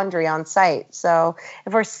do laundry on site. So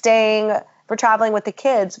if we're traveling with the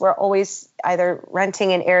kids, we're always either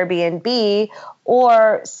renting an Airbnb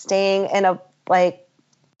or staying in a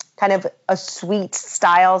kind of a suite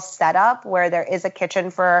style setup where there is a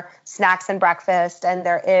kitchen for snacks and breakfast, and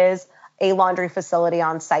there is a laundry facility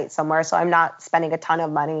on site somewhere. So I'm not spending a ton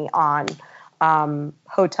of money on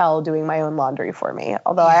hotel doing my own laundry for me.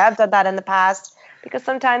 Although I have done that in the past because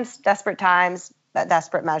sometimes desperate times,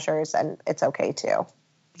 desperate measures, and it's okay too.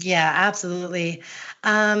 Yeah, absolutely.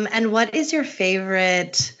 And what is your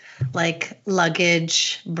favorite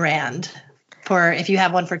luggage brand for if you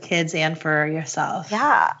have one for kids and for yourself?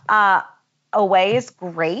 Yeah, Away is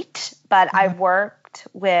great, but I've worked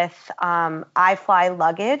with iFly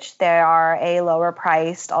Luggage. They are a lower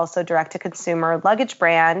priced, also direct to consumer luggage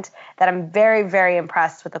brand that I'm very, very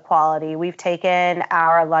impressed with the quality. We've taken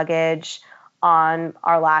our luggage on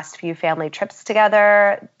our last few family trips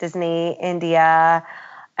together, Disney, India,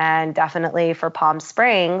 and definitely for Palm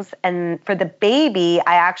Springs. And for the baby,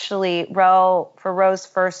 I actually, for Ro's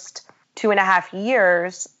first 2.5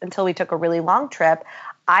 years until we took a really long trip,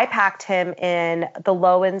 I packed him in the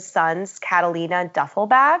Low & Sons Catalina duffel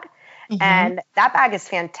bag. Mm-hmm. And that bag is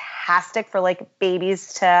fantastic for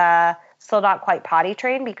babies to still not quite potty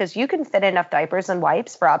train because you can fit enough diapers and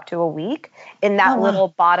wipes for up to a week in that little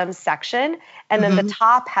bottom section. And then the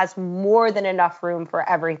top has more than enough room for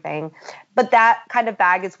everything. But that kind of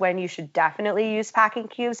bag is when you should definitely use packing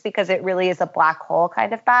cubes because it really is a black hole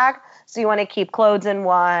kind of bag. So you want to keep clothes in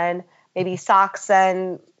one, maybe socks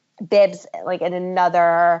and bibs in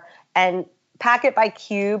another, and pack it by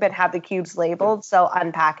cube and have the cubes labeled. So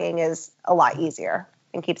unpacking is a lot easier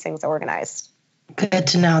and keeps things organized. Good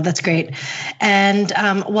to know. That's great. And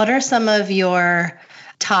what are some of your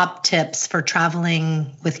top tips for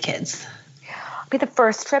traveling with kids? Okay, the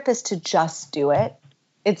first trip is to just do it.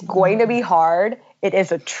 It's going to be hard. It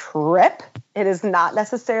is a trip. It is not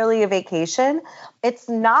necessarily a vacation. It's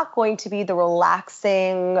not going to be the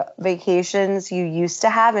relaxing vacations you used to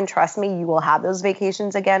have. And trust me, you will have those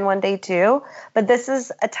vacations again one day too. But this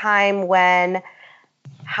is a time when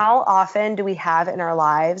how often do we have in our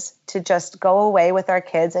lives to just go away with our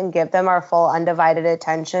kids and give them our full undivided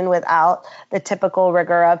attention without the typical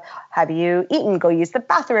rigor of, have you eaten? Go use the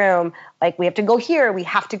bathroom. We have to go here. We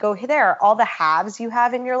have to go there. All the haves you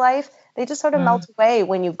have in your life, they just sort of melt away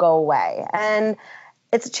when you go away. And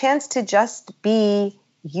it's a chance to just be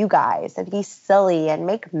you guys and be silly and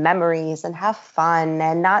make memories and have fun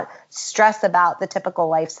and not stress about the typical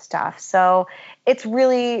life stuff. So it's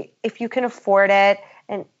really, if you can afford it,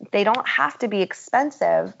 and they don't have to be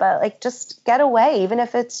expensive, but just get away, even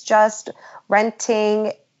if it's just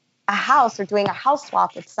renting a house or doing a house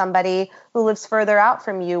swap with somebody who lives further out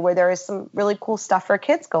from you where there is some really cool stuff for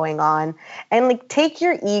kids going on. And take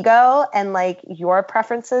your ego and your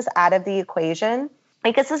preferences out of the equation,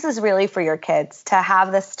 because this is really for your kids to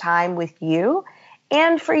have this time with you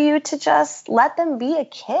and for you to just let them be a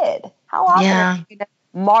kid. How often are you going to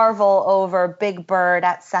marvel over Big Bird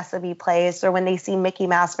at Sesame Place or when they see Mickey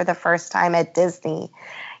Mouse for the first time at Disney?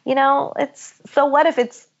 So what if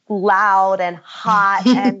it's loud and hot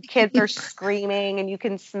and kids are screaming and you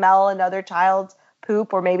can smell another child's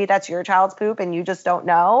poop, or maybe that's your child's poop and you just don't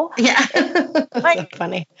know? Yeah. That's so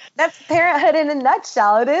funny. That's parenthood in a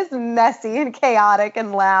nutshell. It is messy and chaotic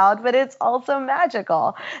and loud, but it's also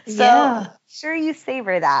magical. So sure, you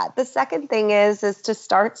savor that. The second thing is to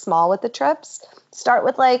start small with the trips. Start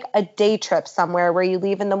with a day trip somewhere where you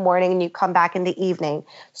leave in the morning and you come back in the evening.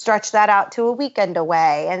 Stretch that out to a weekend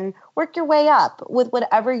away and work your way up with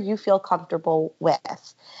whatever you feel comfortable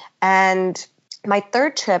with. And my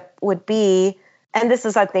third tip would be, and this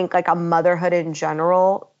is, I think, a motherhood in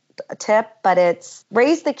general tip, but it's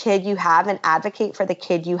raise the kid you have and advocate for the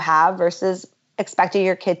kid you have versus expecting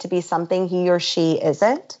your kid to be something he or she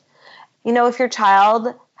isn't. if your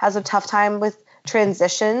child has a tough time with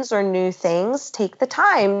transitions or new things, take the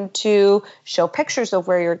time to show pictures of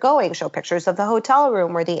where you're going, show pictures of the hotel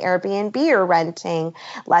room or the Airbnb you're renting.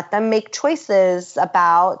 Let them make choices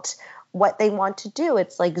about what they want to do.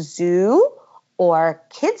 It's like zoo or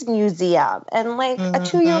kids museum. And like a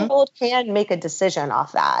 2-year-old can make a decision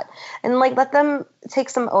off that. And like let them take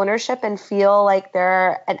some ownership and feel like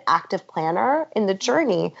they're an active planner in the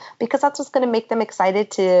journey, because that's what's going to make them excited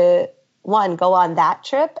to, one, go on that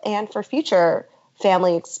trip and for future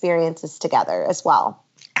family experiences together as well.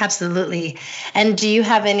 Absolutely. And do you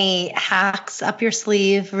have any hacks up your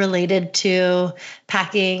sleeve related to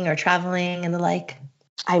packing or traveling and the like?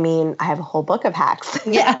 I mean, I have a whole book of hacks.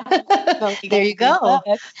 Yeah. There you go.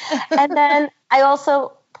 And then I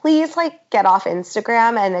also, please get off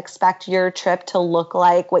Instagram and expect your trip to look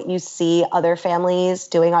like what you see other families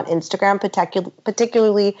doing on Instagram,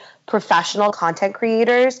 particularly professional content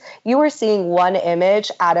creators. You are seeing one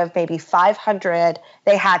image out of maybe 500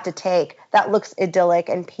 they had to take that looks idyllic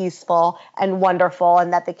and peaceful and wonderful,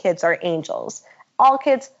 and that the kids are angels. All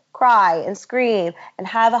kids cry and scream and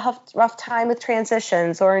have a rough time with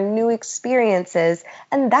transitions or new experiences.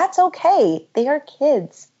 And that's okay. They are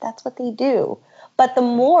kids. That's what they do. But the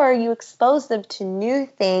more you expose them to new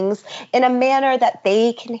things in a manner that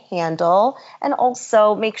they can handle, and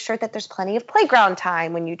also make sure that there's plenty of playground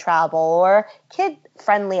time when you travel or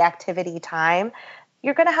kid-friendly activity time,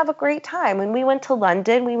 you're going to have a great time. When we went to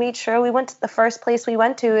London, we made sure we went to the first place we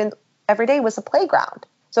went to, and every day was a playground.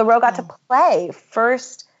 So Ro got to play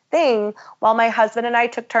first thing, while my husband and I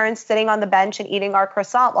took turns sitting on the bench and eating our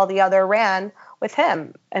croissant while the other ran with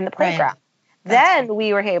him in the playground. Then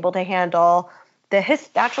we were able to handle the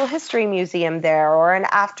natural history museum there, or an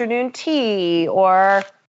afternoon tea, or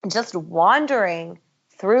just wandering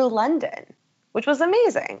through London, which was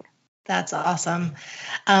amazing. That's awesome.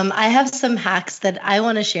 I have some hacks that I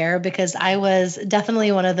want to share, because I was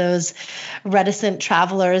definitely one of those reticent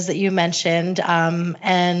travelers that you mentioned.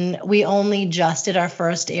 And we only just did our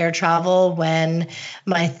first air travel when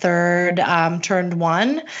my third turned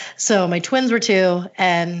 1. So my twins were 2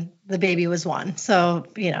 and the baby was 1. So,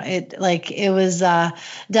 it was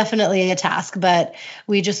definitely a task, but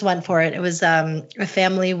we just went for it. It was a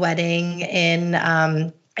family wedding in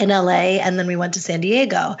LA, and then we went to San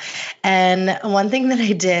Diego. And one thing that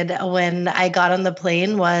I did when I got on the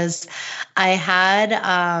plane was I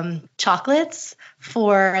had chocolates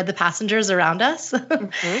for the passengers around us.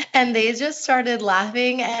 And they just started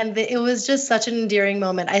laughing, and it was just such an endearing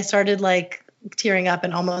moment. I started tearing up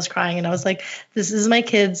and almost crying. And I was like, this is my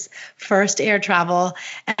kids' first air travel,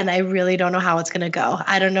 and I really don't know how it's going to go.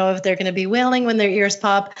 I don't know if they're going to be wailing when their ears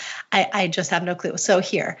pop. I just have no clue. So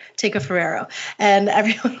here, take a Ferrero. And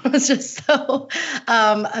everyone was just so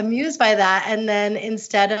amused by that. And then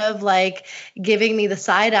instead of giving me the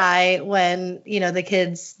side eye when, the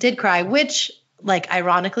kids did cry, which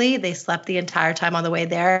ironically, they slept the entire time on the way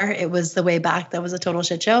there. It was the way back that was a total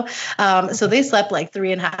shit show. So they slept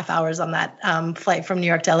 3.5 hours on that flight from New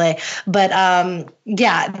York to LA. But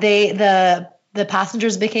the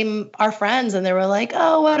passengers became our friends, and they were like,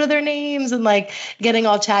 oh, what are their names? And getting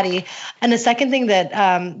all chatty. And the second thing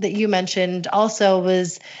that you mentioned also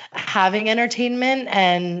was having entertainment,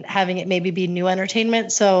 and having it maybe be new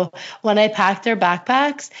entertainment. So when I packed their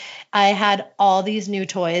backpacks, I had all these new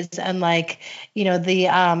toys, and the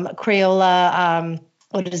Crayola,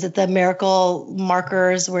 what is it? The Miracle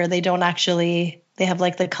markers, where they don't actually, they have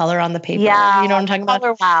the color on the paper. Yeah, you know what I'm talking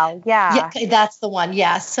about? Wow. Yeah. Yeah, that's the one.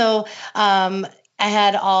 Yeah. So I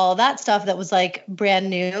had all that stuff that was brand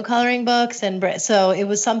new coloring books. And so it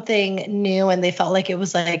was something new, and they felt like it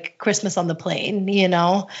was Christmas on the plane,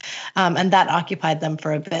 and that occupied them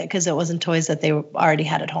for a bit, because it wasn't toys that they already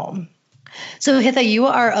had at home. So Hitha, you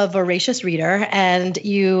are a voracious reader, and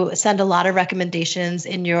you send a lot of recommendations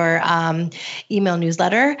in your email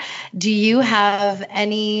newsletter. Do you have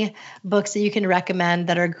any books that you can recommend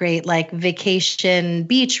that are great, vacation,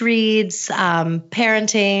 beach reads,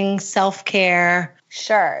 parenting, self-care?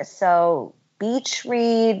 Sure. So beach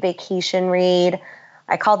read, vacation read.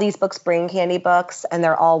 I call these books brain candy books, and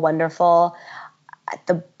they're all wonderful.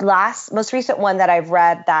 The most recent one that I've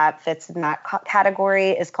read that fits in that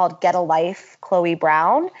category is called Get a Life, Chloe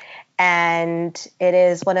Brown. And it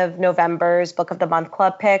is one of November's Book of the Month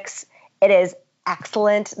Club picks. It is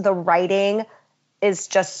excellent. The writing is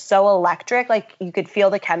just so electric. You could feel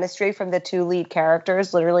the chemistry from the 2 lead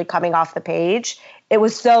characters literally coming off the page. It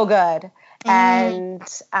was so good. and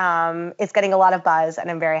it's getting a lot of buzz, and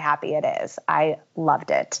I'm very happy it is. I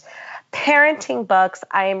loved it. Parenting books,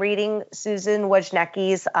 I am reading Susan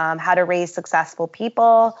Wojcicki's How to Raise Successful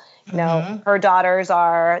People. You know, her daughters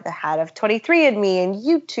are the head of 23andMe and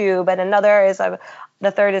YouTube, and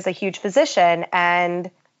the third is a huge physician.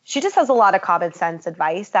 And she just has a lot of common sense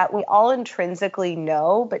advice that we all intrinsically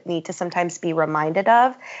know, but need to sometimes be reminded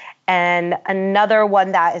of. And another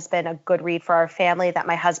one that has been a good read for our family that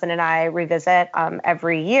my husband and I revisit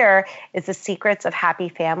every year is The Secrets of Happy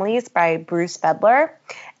Families by Bruce Bedler.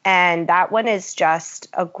 And that one is just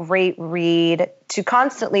a great read to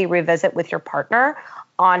constantly revisit with your partner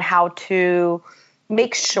on how to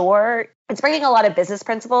make sure it's bringing a lot of business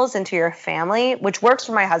principles into your family, which works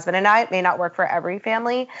for my husband and I. It may not work for every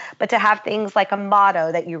family, but to have things like a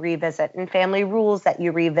motto that you revisit and family rules that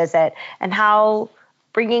you revisit, and how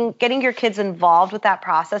getting your kids involved with that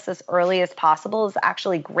process as early as possible is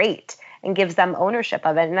actually great and gives them ownership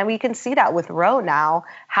of it. And then we can see that with Ro now,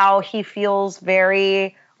 how he feels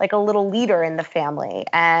very like a little leader in the family,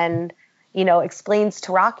 and explains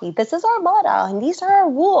to Rocky, this is our motto and these are our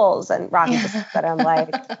rules. And Rocky just looks at him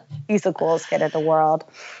like he's the coolest kid in the world.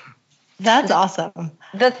 That's awesome.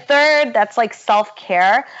 The third, that's like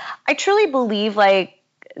self-care. I truly believe like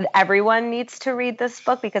everyone needs to read this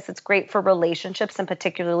book because it's great for relationships, and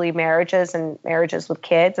particularly marriages and marriages with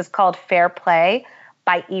kids. It's called Fair Play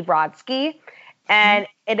by E. Brodsky. And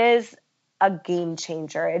it is a game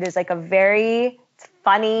changer. It is like it's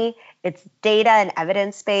funny, it's data and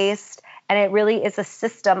evidence-based, and it really is a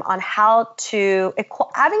system on how to,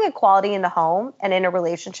 having equality in the home and in a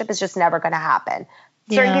relationship is just never going to happen.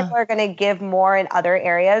 Certain people are going to give more in other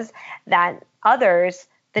areas than others.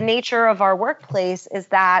 The nature of our workplace is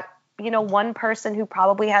that, one person who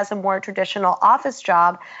probably has a more traditional office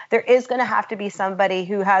job, there is going to have to be somebody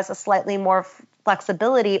who has a slightly more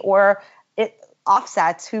flexibility, or it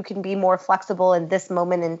offsets, who can be more flexible in this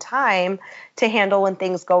moment in time to handle when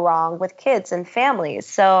things go wrong with kids and families.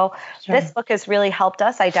 So This book has really helped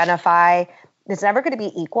us identify it's never going to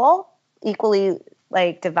be equally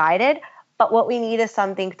like divided, but what we need is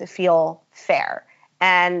something to feel fair.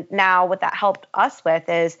 And now what that helped us with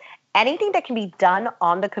is anything that can be done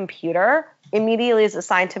on the computer immediately is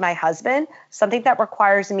assigned to my husband. Something that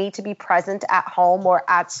requires me to be present at home or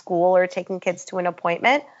at school or taking kids to an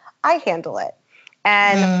appointment, I handle it.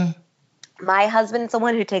 And my husband's the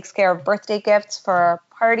one who takes care of birthday gifts for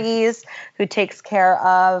parties, who takes care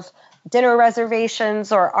of dinner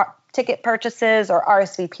reservations or ticket purchases or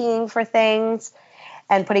RSVPing for things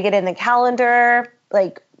and putting it in the calendar,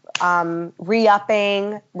 like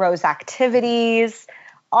re-upping Ro's activities.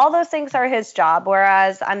 All those things are his job,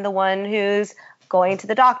 whereas I'm the one who's going to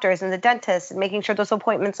the doctors and the dentist and making sure those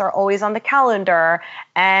appointments are always on the calendar,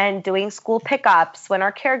 and doing school pickups when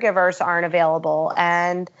our caregivers aren't available,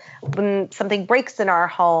 and when something breaks in our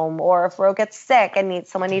home, or if Ro gets sick and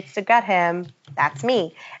someone needs to get him, that's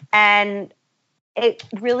me. And it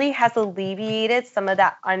really has alleviated some of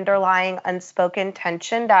that underlying unspoken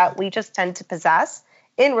tension that we just tend to possess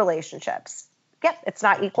in relationships. Yep, it's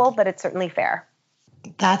not equal, but it's certainly fair.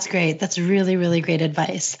 That's great. That's really, really great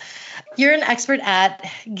advice. You're an expert at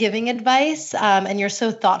giving advice, and you're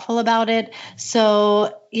so thoughtful about it.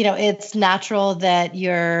 So, it's natural that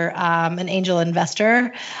you're an angel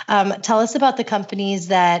investor. Tell us about the companies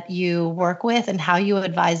that you work with and how you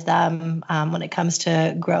advise them when it comes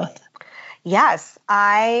to growth. Yes,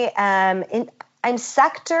 I'm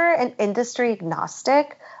sector and industry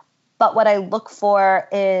agnostic, but what I look for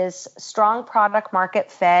is strong product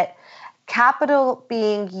market fit, capital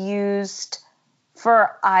being used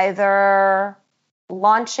for either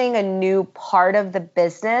launching a new part of the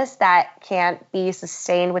business that can't be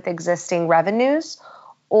sustained with existing revenues,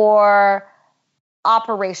 or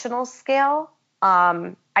operational scale.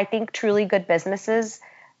 I think truly good businesses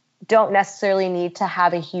don't necessarily need to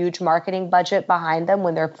have a huge marketing budget behind them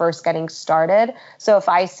when they're first getting started. So if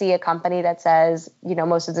I see a company that says,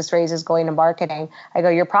 most of this raise is going to marketing, I go,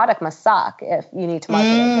 your product must suck if you need to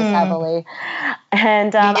market it this heavily.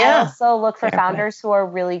 And I also look for founders who are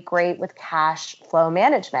really great with cash flow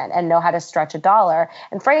management and know how to stretch a dollar.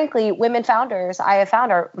 And frankly, women founders I have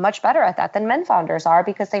found are much better at that than men founders are,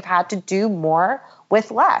 because they've had to do more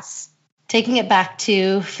with less. Taking it back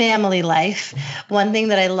to family life, one thing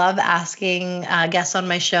that I love asking guests on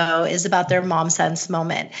my show is about their mom sense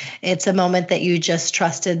moment. It's a moment that you just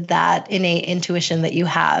trusted that innate intuition that you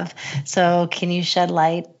have. So can you shed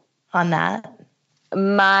light on that?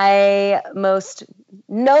 My most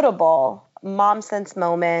notable mom sense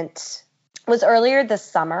moment was earlier this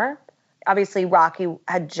summer. Obviously, Rocky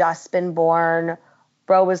had just been born.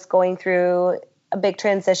 Ro was going through a big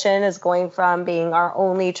transition is going from being our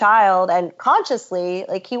only child and consciously,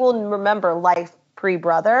 like he will remember life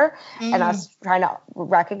pre-brother and us trying to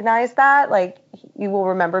recognize that, like you will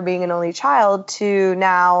remember being an only child to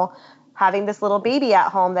now having this little baby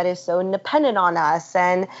at home that is so independent on us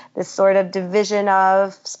and this sort of division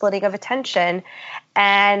of splitting of attention.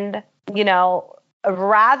 And, you know,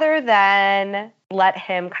 rather than let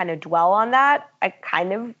him kind of dwell on that, I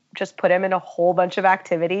kind of just put him in a whole bunch of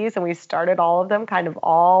activities and we started all of them kind of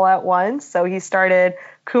all at once. So he started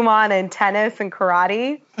Kumon and tennis and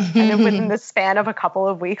karate and then within the span of a couple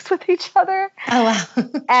of weeks with each other. Oh, wow.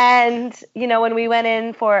 And, you know, when we went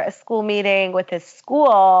in for a school meeting with his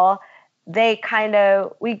school, they kind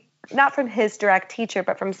of, not from his direct teacher,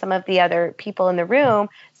 but from some of the other people in the room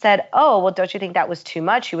said, oh, well, don't you think that was too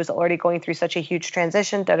much? He was already going through such a huge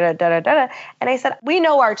transition, da, da, da, da, da. And I said, we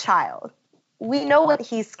know our child. We know what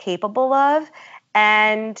he's capable of.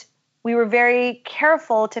 And we were very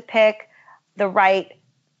careful to pick the right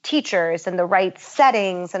teachers and the right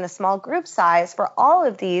settings and a small group size for all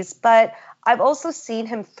of these. But I've also seen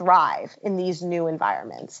him thrive in these new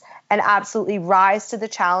environments and absolutely rise to the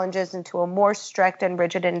challenges into a more strict and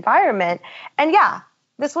rigid environment. And yeah,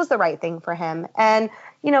 this was the right thing for him. And,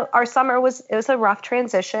 you know, our summer was a rough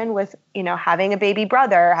transition with, you know, having a baby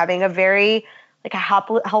brother, having a very, like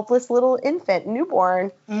a helpless little infant,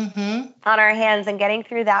 newborn on our hands and getting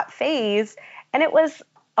through that phase. And it was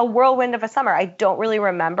a whirlwind of a summer. I don't really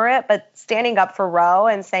remember it, but standing up for Ro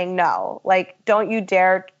and saying, no, like, don't you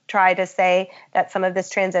dare try to say that some of this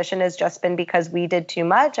transition has just been because we did too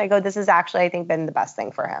much. I go, this has actually, I think, been the best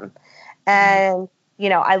thing for him. And, you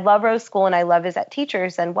know, I love Ro's school and I love his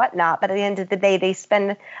teachers and whatnot. But at the end of the day, they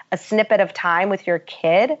spend a snippet of time with your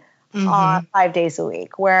kid 5 days a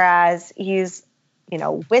week, whereas he's, you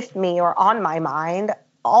know, with me or on my mind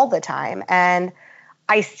all the time. And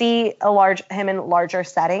I see him in larger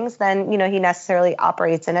settings than, you know, he necessarily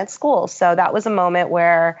operates in at school. So that was a moment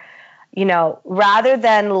where, you know, rather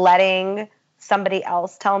than letting somebody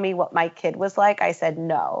else tell me what my kid was like, I said,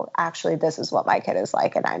 no, actually, this is what my kid is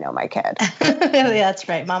like, and I know my kid. Yeah, that's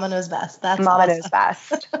right. Mama knows best. That's Mama awesome. knows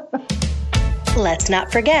best. Let's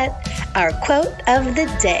not forget our quote of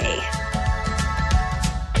the day.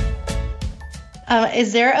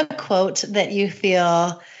 Is there a quote that you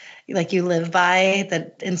feel like you live by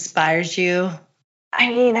that inspires you? I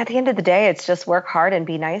mean, at the end of the day, it's just work hard and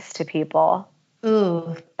be nice to people.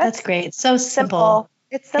 Ooh, that's great. So simple.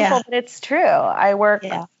 It's simple, but it's true. I work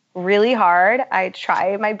really hard. I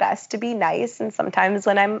try my best to be nice. And sometimes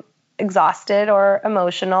when I'm exhausted or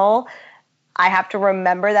emotional, I have to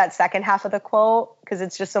remember that second half of the quote because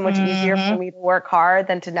it's just so much easier for me to work hard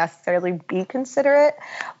than to necessarily be considerate.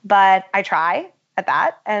 But I try at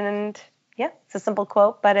that. And yeah, it's a simple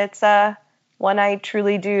quote, but it's one I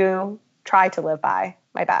truly do try to live by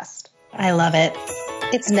my best. I love it.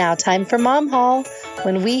 It's now time for Mom Haul,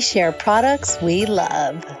 when we share products we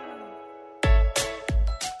love.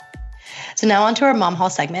 So now on to our Mom Haul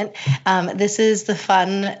segment. This is the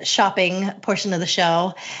fun shopping portion of the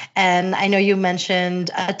show. And I know you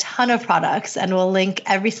mentioned a ton of products, and we'll link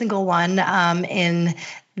every single one in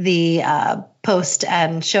the post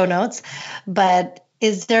and show notes. But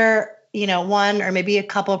is there, you know, one or maybe a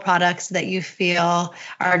couple of products that you feel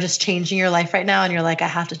are just changing your life right now and you're like, I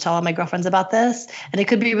have to tell all my girlfriends about this? And it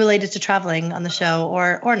could be related to traveling on the show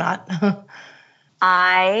or not.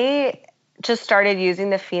 I just started using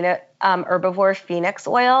the Herbivore Phoenix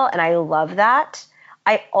oil, and I love that.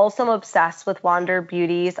 I also am obsessed with Wander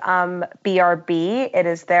Beauty's BRB. It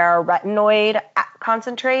is their retinoid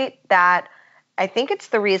concentrate that I think it's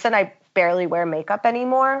the reason I barely wear makeup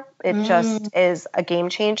anymore. It just is a game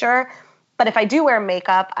changer. But if I do wear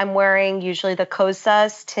makeup, I'm wearing usually the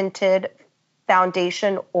Kosas tinted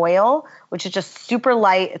foundation oil, which is just super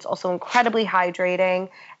light. It's also incredibly hydrating,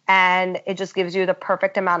 and it just gives you the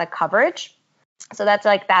perfect amount of coverage. So that's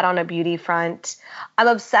like that on a beauty front. I'm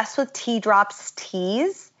obsessed with Tea Drops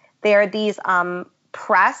teas. They are these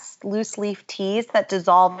pressed loose leaf teas that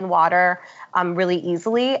dissolve in water really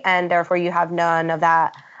easily, and therefore you have none of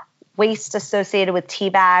that waste associated with tea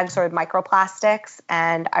bags or microplastics,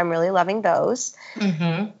 and I'm really loving those.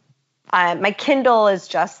 My Kindle is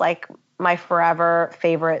just like my forever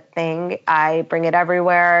favorite thing. I bring it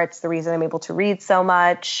everywhere. It's the reason I'm able to read so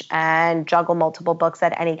much and juggle multiple books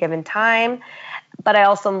at any given time. But I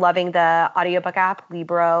also am loving the audiobook app,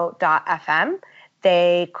 Libro.fm.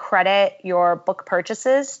 They credit your book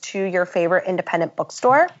purchases to your favorite independent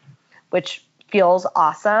bookstore, which feels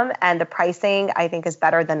awesome. And the pricing, I think, is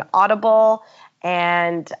better than Audible.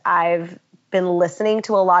 And I've been listening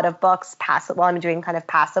to a lot of books passive while I'm doing kind of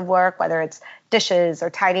passive work, whether it's dishes or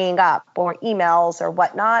tidying up or emails or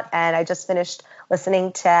whatnot. And I just finished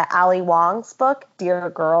listening to Ali Wong's book, Dear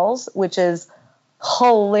Girls, which is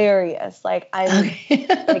hilarious. Like I'm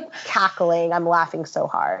like cackling. I'm laughing so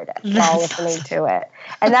hard while listening to it.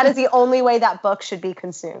 And that is the only way that book should be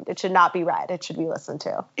consumed. It should not be read. It should be listened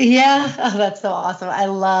to. Yeah. Oh, that's so awesome. I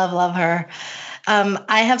love her.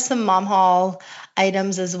 I have some Mom Haul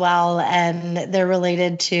items as well, and they're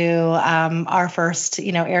related to our first,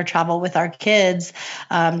 air travel with our kids.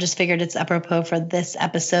 Just figured it's apropos for this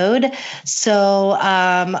episode.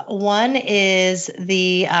 So one is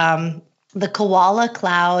the Koala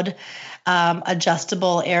Cloud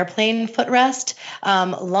adjustable airplane footrest.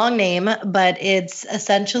 Long name, but it's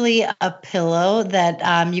essentially a pillow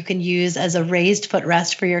that you can use as a raised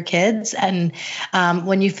footrest for your kids. And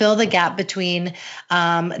when you fill the gap between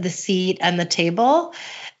the seat and the table,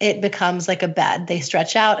 it becomes like a bed. They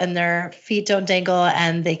stretch out and their feet don't dangle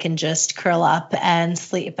and they can just curl up and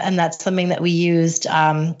sleep. And that's something that we used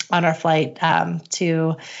on our flight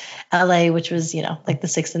to LA, which was, like the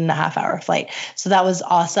 6.5 hour flight. So that was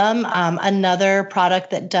awesome. Another product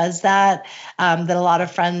that does that, that a lot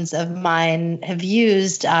of friends of mine have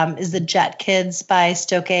used is the Jet Kids by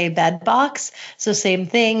Stokke bed box. So same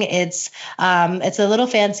thing. It's a little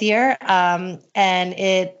fancier and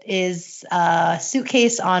it is a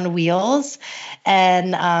suitcase on wheels.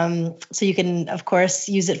 And so you can, of course,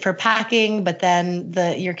 use it for packing, but then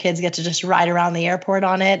your kids get to just ride around the airport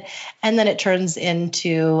on it. And then it turns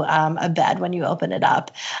into a bed when you open it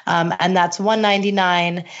up. And that's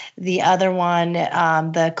 $199. The other one,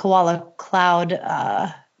 the Koala Cloud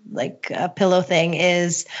pillow thing,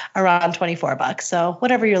 is around $24. So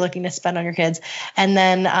whatever you're looking to spend on your kids. And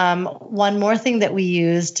then one more thing that we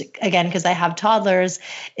used, again, because I have toddlers,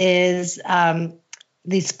 is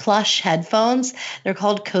these plush headphones. They're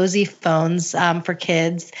called Cozy Phones for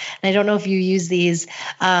kids. And I don't know if you use these,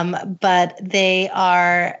 but they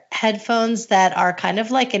are headphones that are kind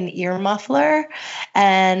of like an ear muffler,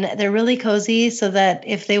 and they're really cozy so that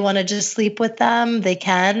if they want to just sleep with them, they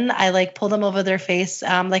can. I pull them over their face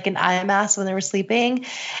like an eye mask when they were sleeping.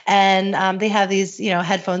 And they have these,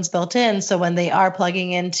 headphones built in. So when they are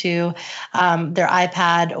plugging into their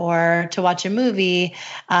iPad or to watch a movie,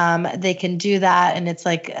 they can do that. And it's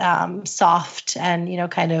like soft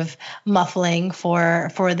and, kind of muffling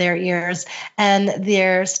for their ears. And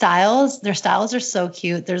their styles are so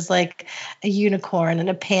cute. There's like a unicorn and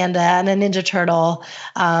a panda and a Ninja Turtle.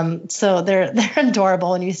 So they're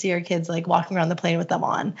adorable when you see your kids like walking around the plane with them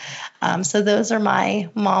on. So those are my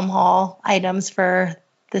Mom Haul items for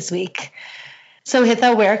this week. So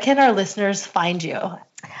Hitha, where can our listeners find you?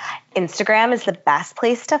 Instagram is the best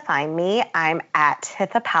place to find me. I'm at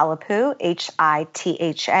Hitha Palepu, HITHA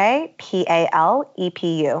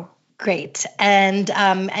PALEPU. Great.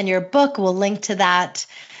 And your book, we'll link to that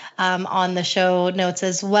on the show notes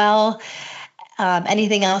as well.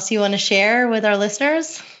 Anything else you want to share with our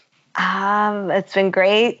listeners? It's been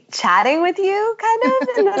great chatting with you kind of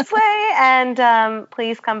in this way. And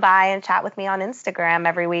please come by and chat with me on Instagram.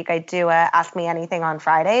 Every week I do a Ask Me Anything on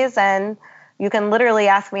Fridays, and you can literally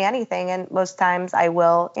ask me anything, and most times I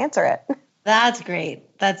will answer it. That's great.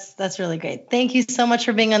 That's really great. Thank you so much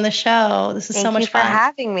for being on the show. This is so much fun. Thank you for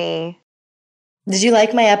having me. Did you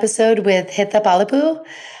like my episode with Hitha Palepu?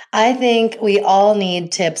 I think we all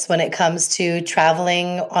need tips when it comes to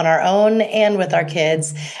traveling on our own and with our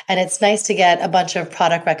kids. And it's nice to get a bunch of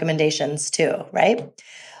product recommendations too, right?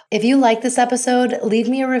 If you like this episode, leave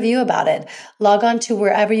me a review about it. Log on to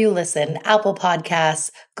wherever you listen, Apple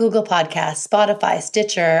Podcasts, Google Podcasts, Spotify,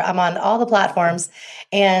 Stitcher. I'm on all the platforms,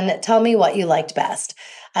 and tell me what you liked best.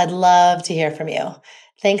 I'd love to hear from you.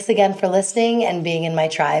 Thanks again for listening and being in my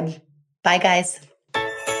tribe. Bye, guys.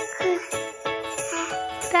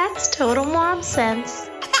 That's total mom sense.